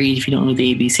or read if you don't know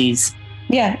the ABCs?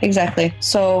 Yeah, exactly.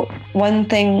 So one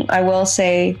thing I will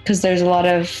say, because there's a lot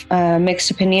of mixed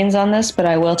opinions on this, but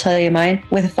I will tell you mine.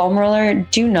 With a foam roller,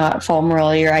 do not foam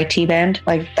roll your IT band.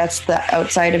 Like, that's the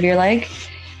outside of your leg.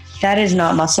 That is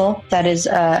not muscle. That is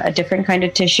a different kind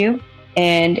of tissue,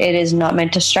 and it is not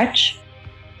meant to stretch.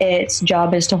 Its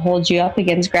job is to hold you up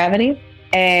against gravity.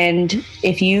 And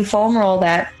if you foam roll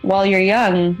that while you're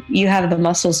young, you have the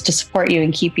muscles to support you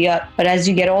and keep you up. But as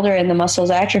you get older and the muscles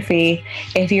atrophy,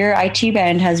 if your IT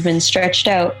band has been stretched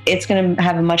out, it's going to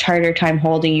have a much harder time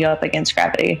holding you up against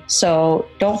gravity. So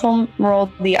don't foam roll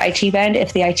the IT band.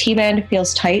 If the IT band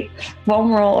feels tight,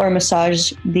 foam roll or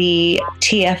massage the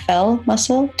TFL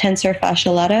muscle, tensor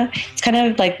fasciae lata. It's kind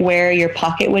of like where your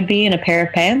pocket would be in a pair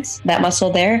of pants. That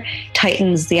muscle there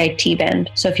tightens the IT band.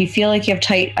 So if you feel like you have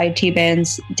tight IT bands,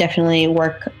 definitely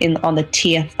work on the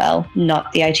TFL,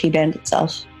 not the IT band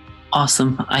itself.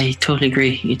 Awesome. I totally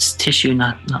agree. It's tissue,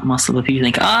 not muscle. But people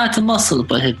think, it's a muscle,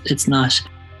 but it's not.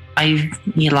 I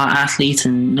meet a lot of athletes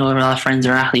and know a lot of friends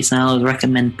are athletes, and I always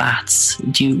recommend baths.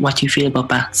 What do you feel about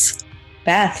baths?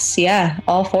 Baths, yeah,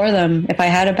 all 4 of them. If I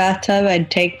had a bathtub,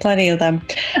 I'd take plenty of them.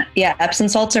 Yeah, Epsom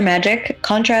salts are magic.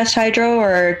 Contrast hydro,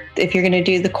 or if you're going to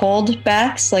do the cold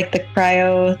baths, like the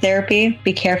cryotherapy,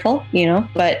 be careful, you know,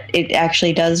 but it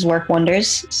actually does work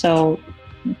wonders. So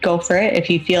go for it if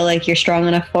you feel like you're strong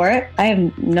enough for it. I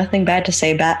have nothing bad to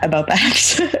say about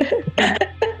baths.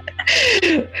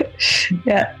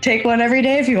 Yeah, take one every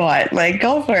day if you want. Like,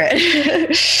 go for it.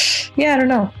 Yeah, I don't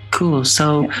know. Cool.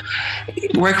 So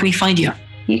where can we find you?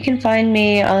 You can find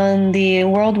me on the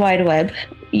World Wide Web.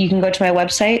 You can go to my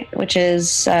website, which is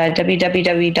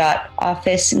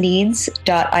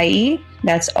www.officeneeds.ie.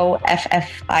 That's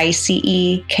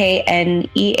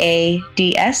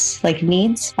OFFICEKNEADS, like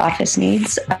needs, office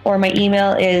needs. Or my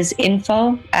email is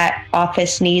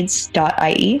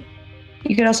info@officeneeds.ie.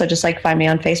 You can also just find me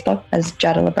on Facebook as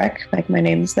Jada Lebrecq. My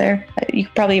name is there. You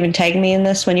could probably even tag me in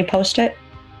this when you post it.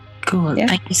 Cool. Yeah.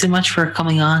 Thank you so much for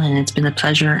coming on, and it's been a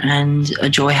pleasure and a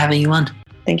joy having you on.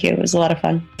 Thank you. It was a lot of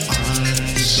fun.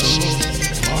 I'm so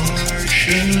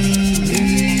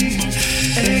partially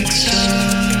excited.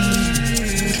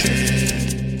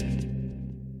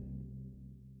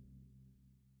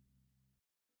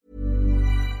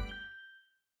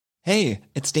 Hey,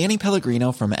 it's Danny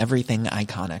Pellegrino from Everything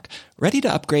Iconic. Ready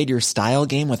to upgrade your style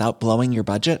game without blowing your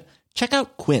budget? Check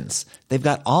out Quince. They've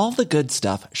got all the good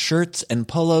stuff, shirts and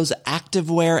polos,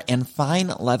 activewear, and fine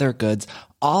leather goods,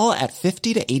 all at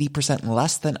 50 to 80%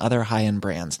 less than other high-end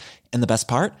brands. And the best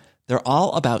part? They're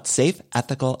all about safe,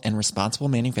 ethical, and responsible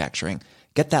manufacturing.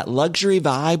 Get that luxury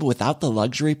vibe without the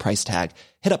luxury price tag.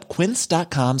 Hit up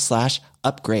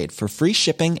quince.com/upgrade for free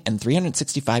shipping and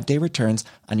 365-day returns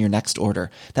on your next order.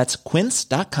 That's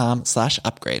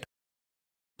quince.com/upgrade.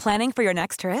 Planning for your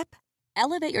next trip?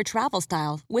 Elevate your travel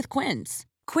style with Quince.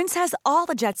 Quince has all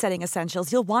the jet-setting essentials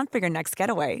you'll want for your next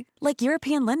getaway, like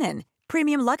European linen,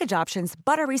 premium luggage options,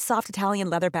 buttery soft Italian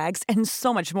leather bags, and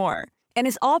so much more. And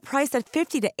is all priced at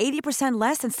 50 to 80%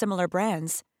 less than similar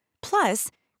brands. Plus,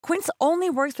 Quince only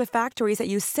works with factories that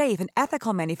use safe and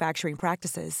ethical manufacturing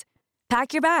practices.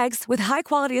 Pack your bags with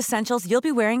high-quality essentials you'll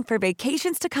be wearing for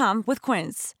vacations to come with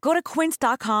Quince. Go to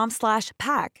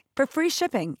quince.com/pack for free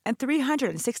shipping and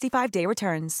 365-day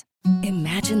returns.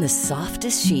 Imagine the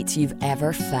softest sheets you've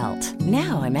ever felt.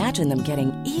 Now imagine them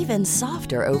getting even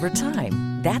softer over time.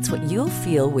 That's what you'll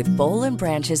feel with Boll &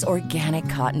 Branch's organic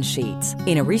cotton sheets.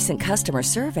 In a recent customer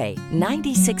survey,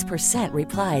 96%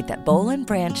 replied that Boll &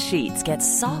 Branch sheets get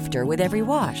softer with every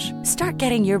wash. Start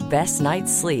getting your best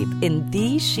night's sleep in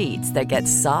these sheets that get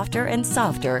softer and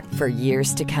softer for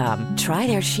years to come. Try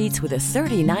their sheets with a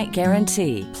 30-night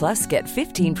guarantee. Plus, get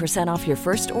 15% off your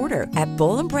first order at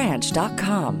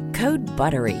bollandbranch.com. Code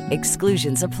BUTTERY.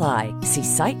 Exclusions apply. See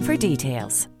site for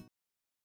details.